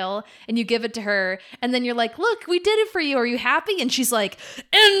style, and you give it to her. And then you're like, look, we did it for you. Are you happy? And she's like,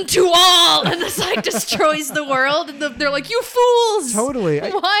 into all! And this, like, destroys the world. And they're like, you fools! Totally.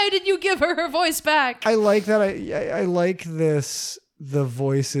 Why did you give her voice back? I like that. I like this. The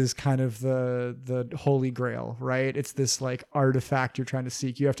voice is kind of the holy grail, right? It's this like artifact you're trying to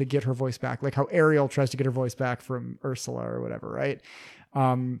seek. You have to get her voice back, like how Ariel tries to get her voice back from Ursula or whatever, right?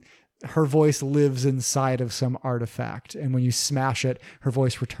 Her voice lives inside of some artifact, and when you smash it, her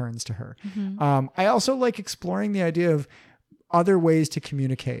voice returns to her. I also like exploring the idea of other ways to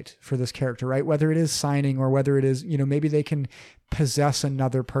communicate for this character, right? Whether it is signing or whether it is, you know, maybe they can possess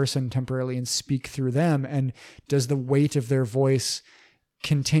another person temporarily and speak through them. And does the weight of their voice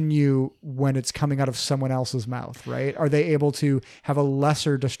continue when it's coming out of someone else's mouth, right? Are they able to have a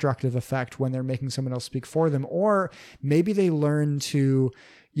lesser destructive effect when they're making someone else speak for them? Or maybe they learn to,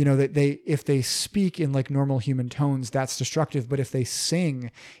 you know, that if they speak in like normal human tones, that's destructive. But if they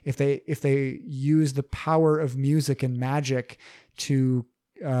sing, if they use the power of music and magic to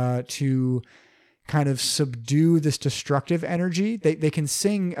kind of subdue this destructive energy, they can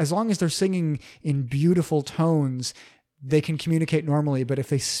sing, as long as they're singing in beautiful tones, they can communicate normally. But if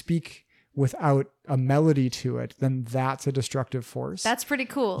they speak without a melody to it, then that's a destructive force. That's pretty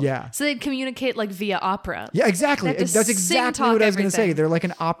cool. Yeah. So they'd communicate like via opera. Yeah, exactly. That's exactly what I was going to say. They're like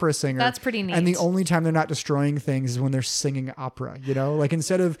an opera singer. That's pretty neat. And the only time they're not destroying things is when they're singing opera, you know? Like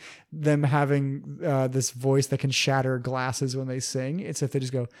instead of them having this voice that can shatter glasses when they sing, it's if they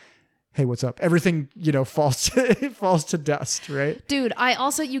just go, hey, what's up? Everything, you know, falls to dust, right? Dude,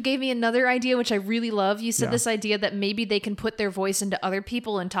 you gave me another idea, which I really love. You said this idea that maybe they can put their voice into other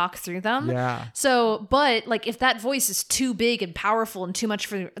people and talk through them. Yeah. So, but like if that voice is too big and powerful and too much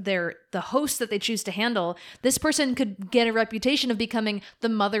for the host that they choose to handle, this person could get a reputation of becoming the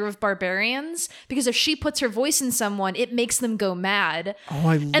mother of barbarians, because if she puts her voice in someone, it makes them go mad. Oh,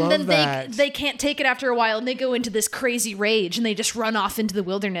 I love and then that. they can't take it after a while and they go into this crazy rage and they just run off into the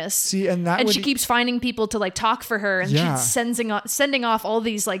wilderness. See, and she keeps finding people to like talk for her, and she's sending off all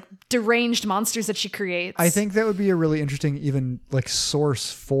these like deranged monsters that she creates. I think that would be a really interesting even like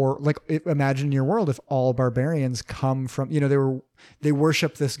source for like, imagine in your world if all barbarians come from, you know, they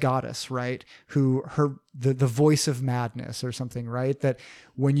worship this goddess, right? Who the voice of madness or something, right? That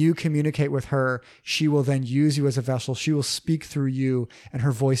when you communicate with her, she will then use you as a vessel. She will speak through you, and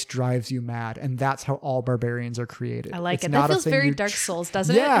her voice drives you mad. And that's how all barbarians are created. I like it. That feels very Dark Souls,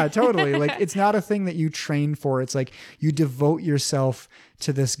 doesn't it? Yeah, totally. Like it's not a thing that you train for. It's like you devote yourself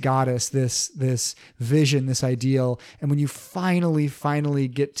to this goddess, this vision, this ideal. And when you finally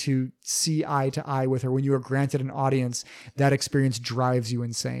get to see eye to eye with her, when you are granted an audience, that experience drives you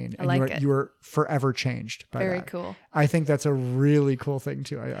insane. And you are forever changed by that. Very cool. I think that's a really cool thing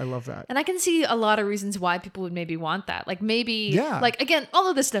too. I love that. And I can see a lot of reasons why people would maybe want that. Like maybe, like again, all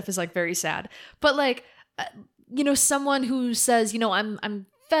of this stuff is like very sad, but like, you know, someone who says, you know, I'm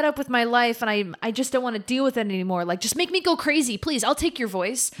fed up with my life and I just don't want to deal with it anymore. Like, just make me go crazy, please. I'll take your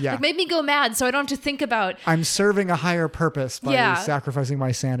voice. Yeah. Like, make me go mad so I don't have to think about. I'm serving a higher purpose by sacrificing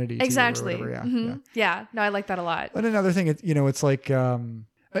my sanity. Exactly. To you or whatever. Mm-hmm. Yeah. No, I like that a lot. And another thing, it's like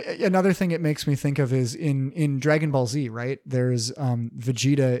another thing it makes me think of is in Dragon Ball Z, right? There's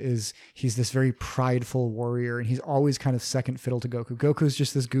Vegeta he's this very prideful warrior, and he's always kind of second fiddle to Goku. Goku's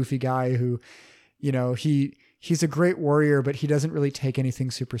just this goofy guy who, you know, he's a great warrior, but he doesn't really take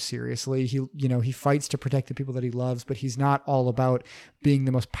anything super seriously. He fights to protect the people that he loves, but he's not all about being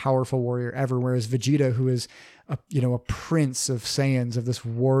the most powerful warrior ever. Whereas Vegeta, who is a prince of Saiyans, of this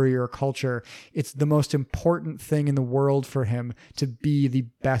warrior culture, it's the most important thing in the world for him to be the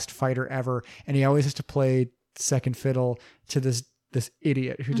best fighter ever. And he always has to play second fiddle to this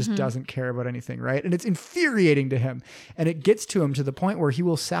idiot who just doesn't care about anything, right? And it's infuriating to him. And it gets to him to the point where he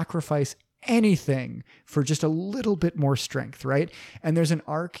will sacrifice anything for just a little bit more strength, right? And there's an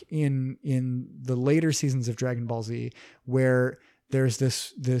arc in the later seasons of Dragon Ball Z where there's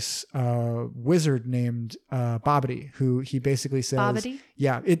this wizard named Babidi, who he basically says, Babidi?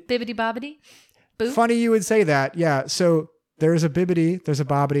 Yeah, Bibbidi Bobbidi? Boo? Funny you would say that. Yeah, so there's a Bibbidi, there's a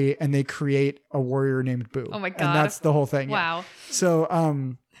Babidi, and they create a warrior named Boo. Oh my god, and that's the whole thing. Wow. Yeah.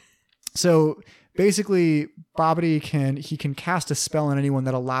 So basically, Babidi can cast a spell on anyone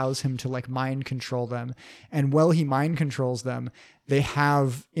that allows him to like mind control them. And while he mind controls them, they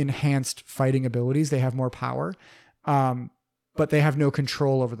have enhanced fighting abilities. They have more power. but they have no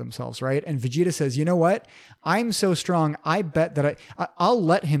control over themselves, right? And Vegeta says, you know what? I'm so strong. I bet that I'll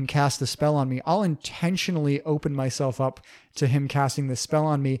let him cast the spell on me. I'll intentionally open myself up to him casting the spell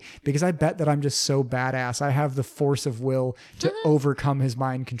on me because I bet that I'm just so badass. I have the force of will to overcome his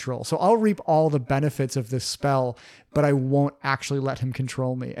mind control. So I'll reap all the benefits of this spell, but I won't actually let him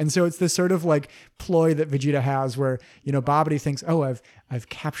control me. And so it's this sort of like ploy that Vegeta has where, you know, Babidi thinks, oh, I've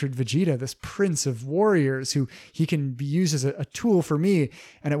captured Vegeta, this prince of warriors who he can be used as a tool for me.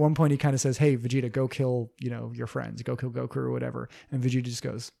 And at one point he kind of says, hey, Vegeta, go kill, you know, your friends, go kill Goku or whatever. And Vegeta just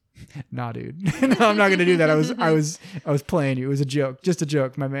goes, nah, dude, no, I'm not going to do that. I was playing you. It was a joke, just a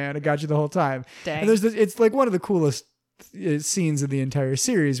joke, my man. I got you the whole time. Dang. And it's like one of the coolest scenes of the entire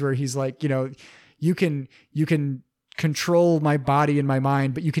series where he's like, you know, you can control my body and my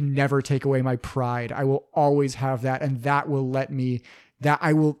mind, but you can never take away my pride. I will always have that. And that will let me, that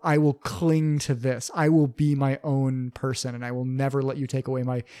I will cling to this. I will be my own person and I will never let you take away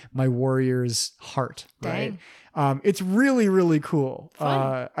my warrior's heart. Dang. Right. It's really, really cool.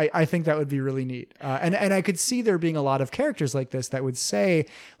 Fun. I think that would be really neat. And I could see there being a lot of characters like this that would say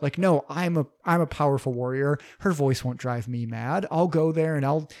like, no, I'm a powerful warrior. Her voice won't drive me mad. I'll go there and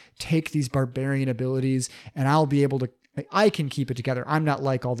I'll take these barbarian abilities and I'll be able to, I can keep it together. I'm not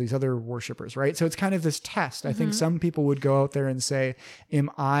like all these other worshipers, right? So it's kind of this test. I think some people would go out there and say, am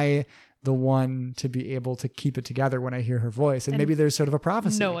I the one to be able to keep it together when I hear her voice? And maybe there's sort of a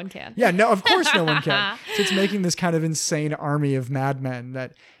prophecy. No one can. Yeah, no, of course no one can. So it's making this kind of insane army of madmen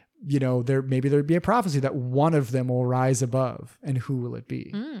that, you know, there'd be a prophecy that one of them will rise above, and who will it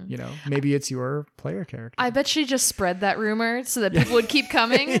be? You know, maybe it's your player character. I bet she just spread that rumor so that people would keep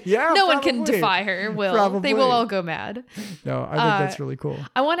coming. Yeah, no one can probably. defy her. Will Probably. they will all go mad? No, I think that's really cool.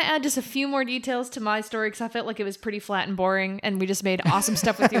 I want to add just a few more details to my story because I felt like it was pretty flat and boring, and we just made awesome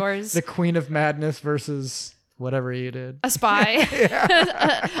stuff with yours. The Queen of Madness versus whatever you did. A spy,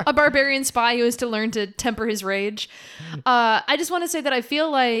 a barbarian spy who has to learn to temper his rage. I just want to say that I feel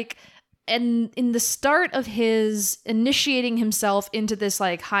like, and in the start of his initiating himself into this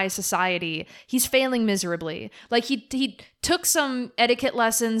like high society, he's failing miserably. Like he took some etiquette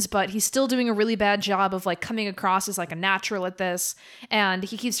lessons, but he's still doing a really bad job of like coming across as like a natural at this. And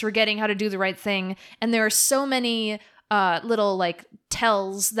he keeps forgetting how to do the right thing. And there are so many little like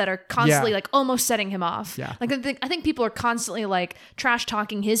tells that are constantly like almost setting him off. Yeah. Like I think people are constantly like trash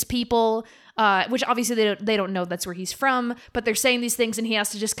talking his people, which obviously they don't know that's where he's from, but they're saying these things and he has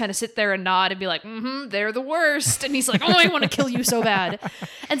to just kind of sit there and nod and be like, they're the worst. And he's like, oh, I want to kill you so bad.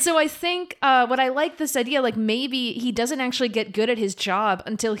 And so I think what I like this idea, like maybe he doesn't actually get good at his job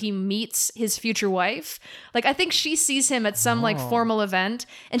until he meets his future wife. Like I think she sees him at some like formal event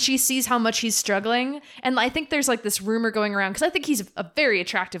and she sees how much he's struggling. And I think there's like this rumor going around because I think he's a very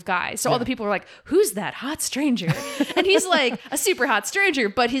attractive guy. So all the people are like, who's that hot stranger? And he's like a super hot stranger,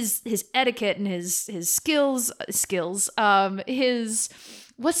 but his etiquette and his skills, his,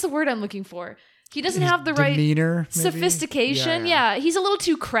 what's the word I'm looking for? He doesn't have the right demeanor, sophistication. Yeah, he's a little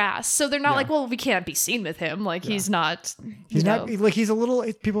too crass. So they're not like, well, we can't be seen with him. Like he's not, he's not like, he's a little,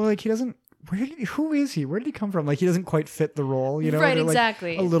 people are like, he doesn't, who is he? Where did he come from? Like he doesn't quite fit the role, you know? Right, They're, like,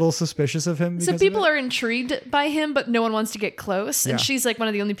 exactly. a little suspicious of him. So people are intrigued by him, but no one wants to get close. And she's like one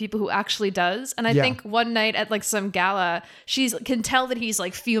of the only people who actually does. And I think one night at like some gala, can tell that he's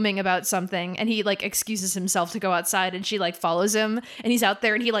like fuming about something and he like excuses himself to go outside and she like follows him and he's out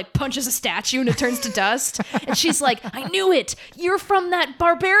there and he like punches a statue and it turns to dust. And she's like, I knew it. You're from that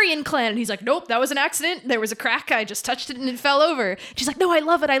barbarian clan. And he's like, nope, that was an accident. There was a crack. I just touched it and it fell over. She's like, no, I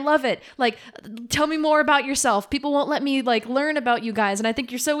love it. I love it. Like, tell me more about yourself. People won't let me like learn about you guys. And I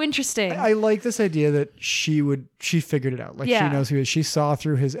think you're so interesting. I like this idea that she figured it out. Like she knows who he is. She saw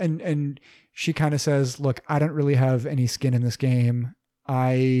through his, and she kind of says, look, I don't really have any skin in this game.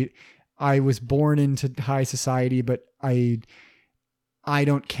 I was born into high society, but I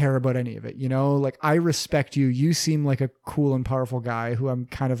don't care about any of it. You know, like I respect you. You seem like a cool and powerful guy who I'm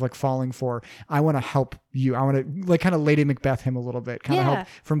kind of like falling for. I want to help you. I want to like kind of Lady Macbeth him a little bit, kind of help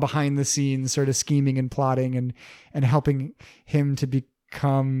from behind the scenes, sort of scheming and plotting and helping him to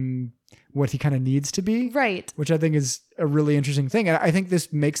become what he kind of needs to be. Right. Which I think is a really interesting thing. And I think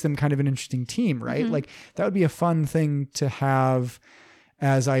this makes them kind of an interesting team, right? Like that would be a fun thing to have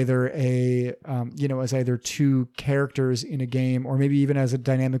as either as either two characters in a game, or maybe even as a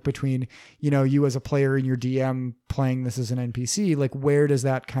dynamic between, you as a player and your DM playing this as an NPC. Like, where does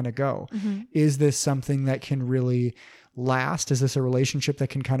that kind of go? Is this something that can really last? Is this a relationship that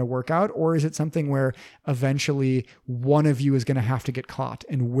can kind of work out? Or is it something where eventually one of you is going to have to get caught,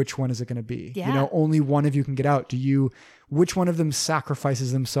 and which one is it going to be? Yeah. You know, only one of you can get out. Which one of them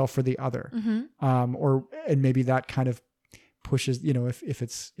sacrifices themselves for the other? And maybe that kind of pushes, you know, if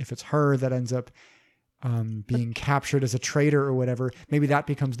it's her that ends up being captured as a traitor or whatever, maybe that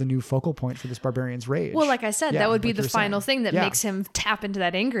becomes the new focal point for this barbarian's rage. Well, like I said, that would be like the you're final saying. thing that makes him tap into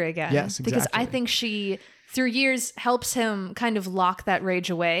that anger again. Yes, Because I exactly. think she, through years, helps him kind of lock that rage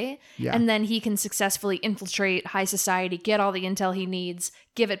away. Yeah. And then he can successfully infiltrate high society, get all the intel he needs,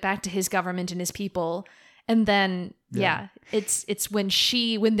 give it back to his government and his people. And then, it's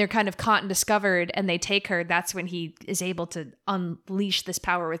when they're kind of caught and discovered and they take her, that's when he is able to unleash this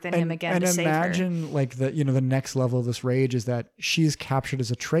power within him again to save her. And imagine like the next level of this rage is that she's captured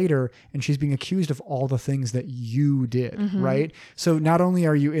as a traitor and she's being accused of all the things that you did, right? So not only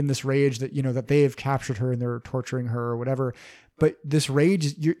are you in this rage that, you know, that they have captured her and they're torturing her or whatever, but this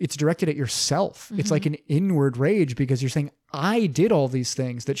rage, it's directed at yourself. It's like an inward rage because you're saying, I did all these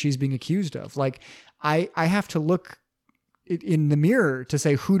things that she's being accused of. Like, I have to look in the mirror to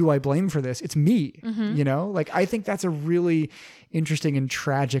say, who do I blame for this? It's me, you know? Like, I think that's a really interesting and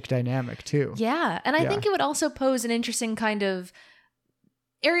tragic dynamic too. Yeah. And I think it would also pose an interesting kind of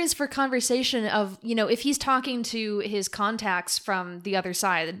areas for conversation of, you know, if he's talking to his contacts from the other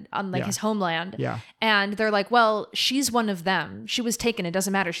side on like his homeland and they're like, well, she's one of them. She was taken. It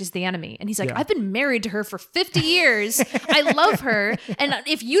doesn't matter. She's the enemy. And he's like, I've been married to her for 50 years. I love her. And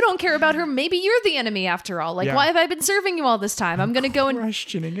if you don't care about her, maybe you're the enemy after all. Like, why have I been serving you all this time? I'm going to go and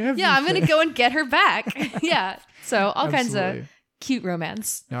questioning everything. Yeah, I'm going to go and get her back. Yeah. So all kinds Absolutely. of cute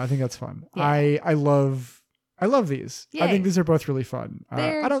romance. No, I think that's fun. Yeah. I love these. I Yay. think these are both really fun.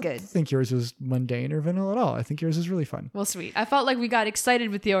 They're I don't good. think yours was mundane or vanilla at all. I think yours is really fun. Well, sweet. I felt like we got excited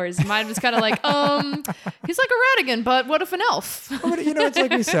with yours. Mine was kind of like, he's like a Ratigan, but what if an elf? But, you know, it's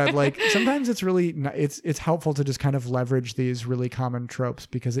like we said, like sometimes it's really, it's helpful to just kind of leverage these really common tropes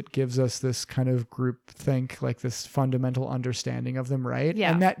because it gives us this kind of group think, like this fundamental understanding of them, right?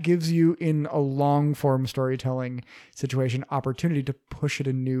 Yeah. And that gives you in a long form storytelling situation opportunity to push it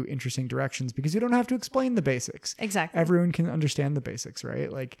in new, interesting directions because you don't have to explain the basics. Exactly. Everyone can understand the basics,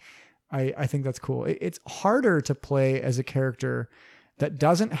 right? Like, I think that's cool. It's harder to play as a character that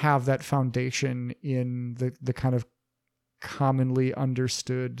doesn't have that foundation in the kind of commonly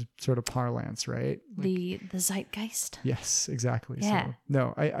understood sort of parlance, right? Like, the zeitgeist. yes, exactly. Yeah. So,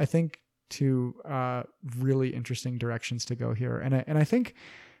 no, I think two really interesting directions to go here, and I think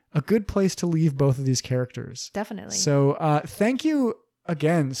a good place to leave both of these characters. Definitely. So, thank you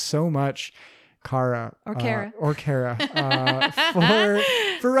again so much, Kara Or Kara.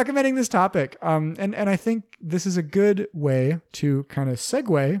 for recommending this topic. And I think this is a good way to kind of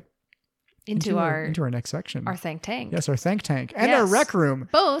segue into our next section. Our Thank Tank. Yes, our Thank Tank and our Rec Room.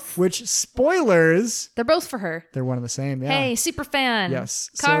 Both. Which, spoilers, They're both for her. they're one and the same. Yeah. Hey, super fan. Yes.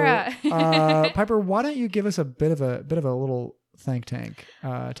 Kara. So, Piper, why don't you give us a bit of a little Thank Tank?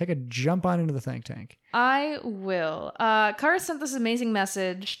 Take a jump on into the Thank Tank. I will. Kara sent this amazing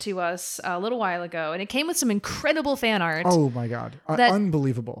message to us a little while ago, and it came with some incredible fan art. Oh my God. That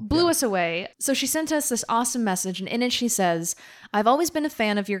Unbelievable. Blew us away. So she sent us this awesome message, and in it she says, I've always been a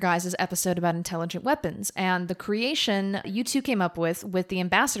fan of your guys' episode about intelligent weapons and the creation you two came up with the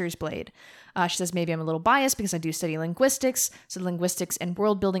Ambassador's Blade. She says, maybe I'm a little biased because I do study linguistics, so the linguistics and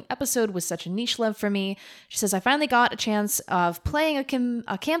world building episode was such a niche love for me. She says, I finally got a chance of playing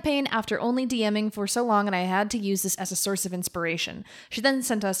a campaign after only DMing for so long, and I had to use this as a source of inspiration. She then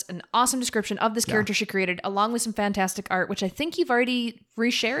sent us an awesome description of this character she created, along with some fantastic art, which I think you've already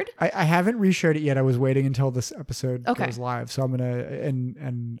reshared. I haven't reshared it yet. I was waiting until this episode Okay. goes live. So I'm going to,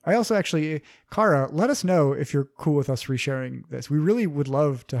 and I also actually, Kara, let us know if you're cool with us resharing this. We really would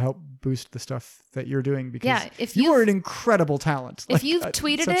love to help boost the stuff that you're doing because if you you've- are an incredible talent. If you've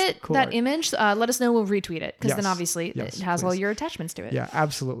tweeted such it, cool that art. image, let us know. We'll retweet it because then Yes. obviously Yes, it has all please. your attachments to it. Yeah,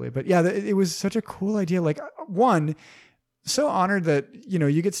 absolutely. But yeah, it was such a cool idea. Like, one, so honored that, you know,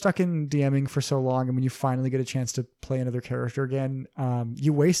 you get stuck in DMing for so long, and when you finally get a chance to play another character again,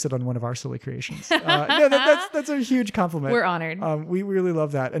 you wasted on one of our silly creations. No, that's a huge compliment. We're honored. We really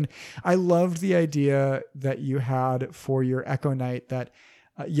love that. And I loved the idea that you had for your Echo Knight that,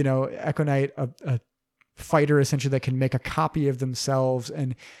 Echo Knight, a fighter essentially that can make a copy of themselves.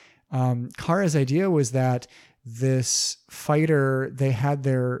 And Kara's idea was that this fighter, they had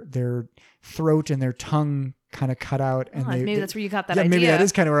their throat and their tongue kind of cut out, and Maybe that's where you got that yeah, idea. maybe that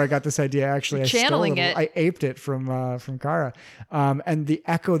is kind of where I got this idea. Actually, You're I stole channeling it. I aped it from Kara, and the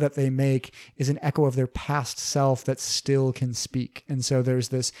echo that they make is an echo of their past self that still can speak. And so there's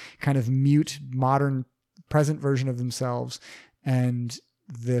this kind of mute modern present version of themselves and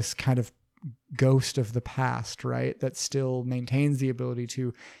this kind of ghost of the past, right? That still maintains the ability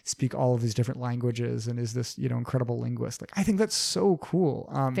to speak all of these different languages and is this, incredible linguist. Like, I think that's so cool.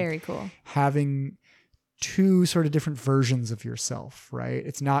 Very cool. Having two sort of different versions of yourself, right?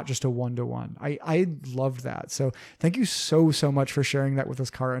 It's not just a one-to-one. I loved that. So thank you so much for sharing that with us,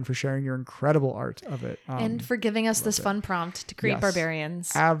 Kara, and for sharing your incredible art of it. And for giving us this fun prompt to create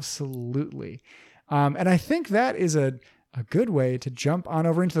barbarians. Absolutely. And I think that is a good way to jump on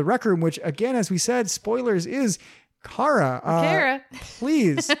over into the rec room, which again, as we said, spoilers, is Kara. Kara.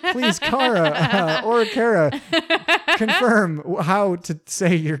 Please, Kara or Kara, confirm how to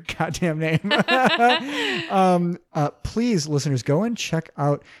say your goddamn name. Please, listeners, go and check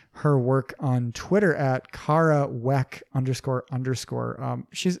out her work on Twitter at KaraWeck __.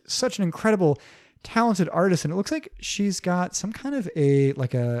 She's such an incredible, talented artist, and it looks like she's got some kind of a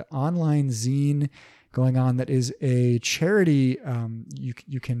online zine going on that is a charity.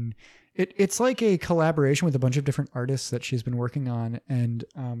 You can. It's like a collaboration with a bunch of different artists that she's been working on, and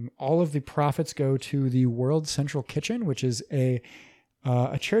all of the profits go to the World Central Kitchen, which is a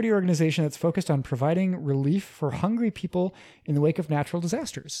charity organization that's focused on providing relief for hungry people in the wake of natural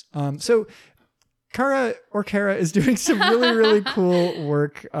disasters. So Kara is doing some really cool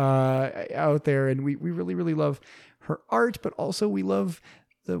work out there, and we really love her art, but also we love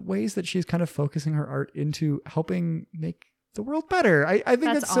the ways that she's kind of focusing her art into helping make the world better. I think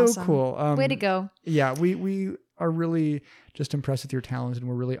that's so awesome. Cool. Way to go. Yeah, we are really just impressed with your talent, and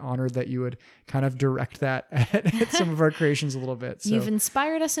we're really honored that you would kind of direct that at some of our creations a little bit. So, you've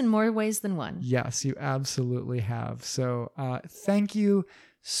inspired us in more ways than one. Yes, you absolutely have. So thank you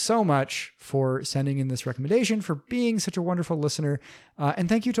so much for sending in this recommendation, for being such a wonderful listener. And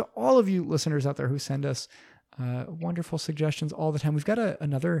thank you to all of you listeners out there who send us wonderful suggestions all the time. We've got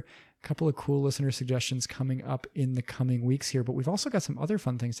another couple of cool listener suggestions coming up in the coming weeks here, but we've also got some other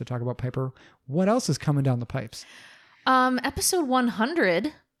fun things to talk about. Piper, what else is coming down the pipes? Episode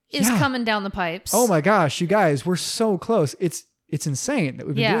 100 is coming down the pipes. Oh my gosh, you guys, we're so close. It's insane that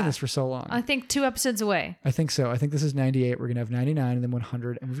we've been doing this for so long. I think 2 episodes away. I think so. I think this is 98. We're going to have 99 and then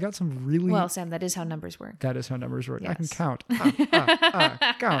 100. And we've got some really... Well, Sam, that is how numbers work. That is how numbers work. Yes. I can count.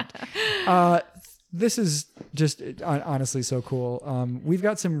 Count. This is just honestly so cool. We've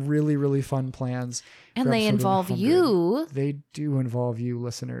got some really fun plans. And they involve 100. you. They do involve you,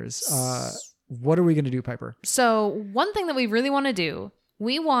 listeners. What are we going to do, Piper? So one thing that we really want to do,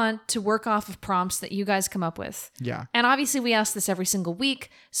 we want to work off of prompts that you guys come up with. Yeah. And obviously we ask this every single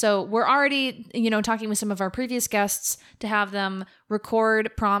week. So we're already, talking with some of our previous guests to have them record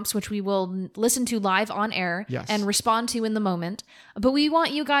prompts, which we will listen to live on air and respond to in the moment. But we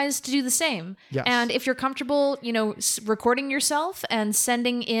want you guys to do the same. Yes. And if you're comfortable, recording yourself and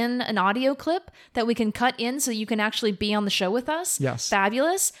sending in an audio clip that we can cut in so you can actually be on the show with us. Yes.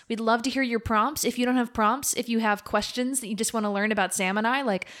 Fabulous. We'd love to hear your prompts. If you don't have prompts, if you have questions that you just want to learn about Sam and I,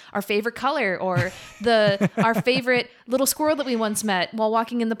 like our favorite color or our favorite little squirrel that we once met while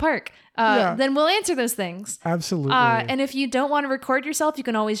walking in the park, then we'll answer those things. Absolutely. And if you don't want to record yourself, you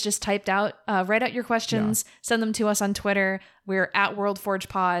can always just write out your questions, send them to us on Twitter. We're at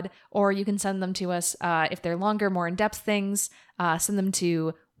WorldForgePod, or you can send them to us if they're longer, more in-depth things. Send them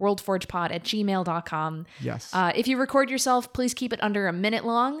to worldforgepod@gmail.com. Yes. If you record yourself, please keep it under a minute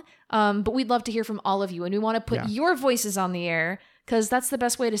long. But we'd love to hear from all of you, and we want to put your voices on the air, because that's the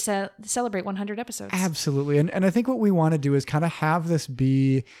best way to celebrate 100 episodes. Absolutely. And I think what we want to do is kind of have this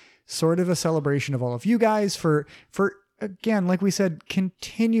be sort of a celebration of all of you guys for again, like we said,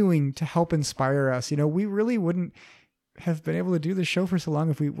 continuing to help inspire us. We really wouldn't have been able to do this show for so long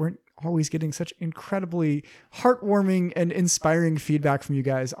if we weren't always getting such incredibly heartwarming and inspiring feedback from you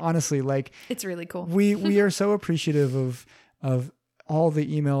guys. Honestly, like, it's really cool. We are so appreciative of all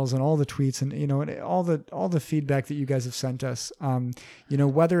the emails and all the tweets and, and all the feedback that you guys have sent us,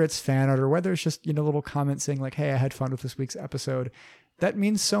 whether it's fan art or whether it's just, little comments saying like, hey, I had fun with this week's episode. That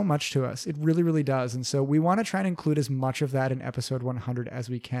means so much to us. It really, really does. And so we want to try and include as much of that in episode 100 as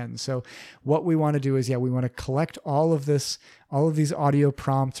we can. So what we want to do is, we want to collect all of these audio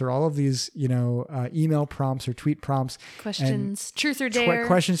prompts or all of these, email prompts or tweet prompts. Questions, truth or dare.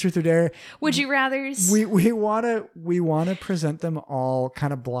 Questions, truth or dare. Would you rathers? We want to present them all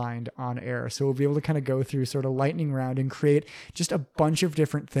kind of blind on air. So we'll be able to kind of go through sort of lightning round and create just a bunch of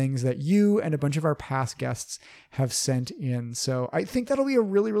different things that you and a bunch of our past guests have sent in. So I think that'll be a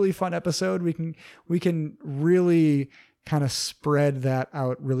really, really fun episode. We can really kind of spread that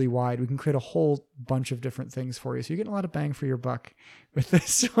out really wide. We can create a whole bunch of different things for you. So you're getting a lot of bang for your buck with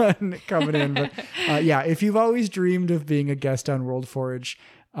this one coming in. But if you've always dreamed of being a guest on World Forge,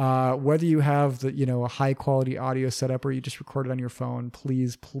 Whether you have the, a high quality audio setup or you just record it on your phone,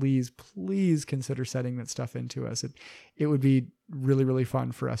 please, please, please consider setting that stuff into us. It would be really, really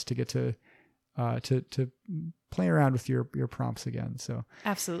fun for us to get to play around with your prompts again. So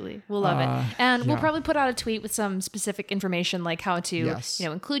absolutely, we'll love it, and we'll probably put out a tweet with some specific information, like how to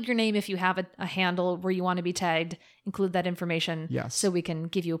include your name if you have a handle where you want to be tagged. Include that information, so we can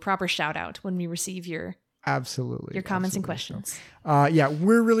give you a proper shout out when we receive your comments and questions. So,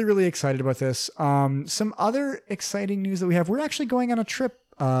 we're really, really excited about this. Some other exciting news that we have: we're actually going on a trip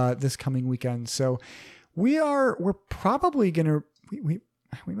this coming weekend. So we're probably gonna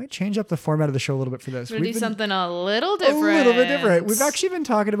we might change up the format of the show a little bit for this. We'll do something a little different. A little bit different. We've actually been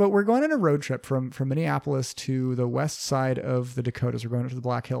talking about, we're going on a road trip from Minneapolis to the west side of the Dakotas. We're going up to the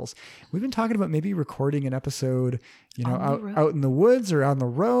Black Hills. We've been talking about maybe recording an episode, out in the woods or on the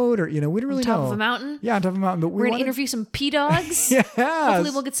road, or, we don't really know. On top of a mountain? Yeah, on top of a mountain. But we're going to interview some P-Dogs. Yeah.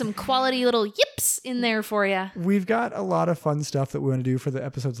 Hopefully we'll get some quality little yips in there for you. We've got a lot of fun stuff that we want to do for the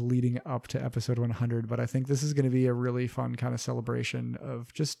episodes leading up to episode 100, but I think this is going to be a really fun kind of celebration of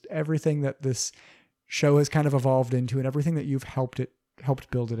just everything that this show has kind of evolved into and everything that you've helped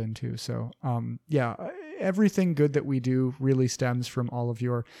build it into. So, everything good that we do really stems from all of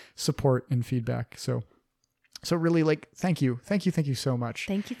your support and feedback. So really, thank you so much.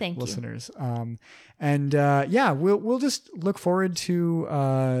 Thank you, listeners. We'll just look forward to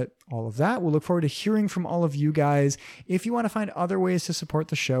all of that. We'll look forward to hearing from all of you guys. If you want to find other ways to support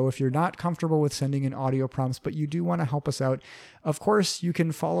the show, if you're not comfortable with sending in audio prompts, but you do want to help us out, of course, you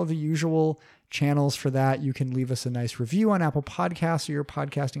can follow the usual channels for that. You can leave us a nice review on Apple Podcasts or your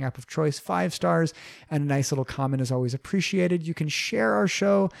podcasting app of choice, 5 stars, and a nice little comment is always appreciated. You can share our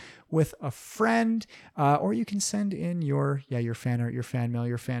show with a friend, or you can send in your fan art, your fan mail,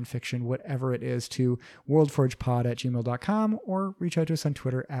 your fan fiction, whatever it is, to worldforgepod@gmail.com, or reach out to us on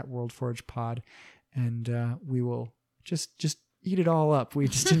Twitter @worldforgepod, and we will just eat it all up. We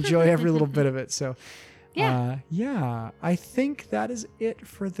just enjoy every little bit of it. So I think that is it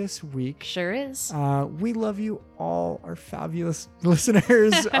for this week. Sure is. We love you all, our fabulous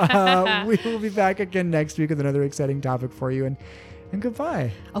listeners. We will be back again next week with another exciting topic for you, and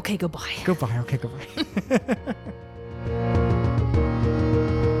goodbye. Okay, goodbye. Okay, goodbye.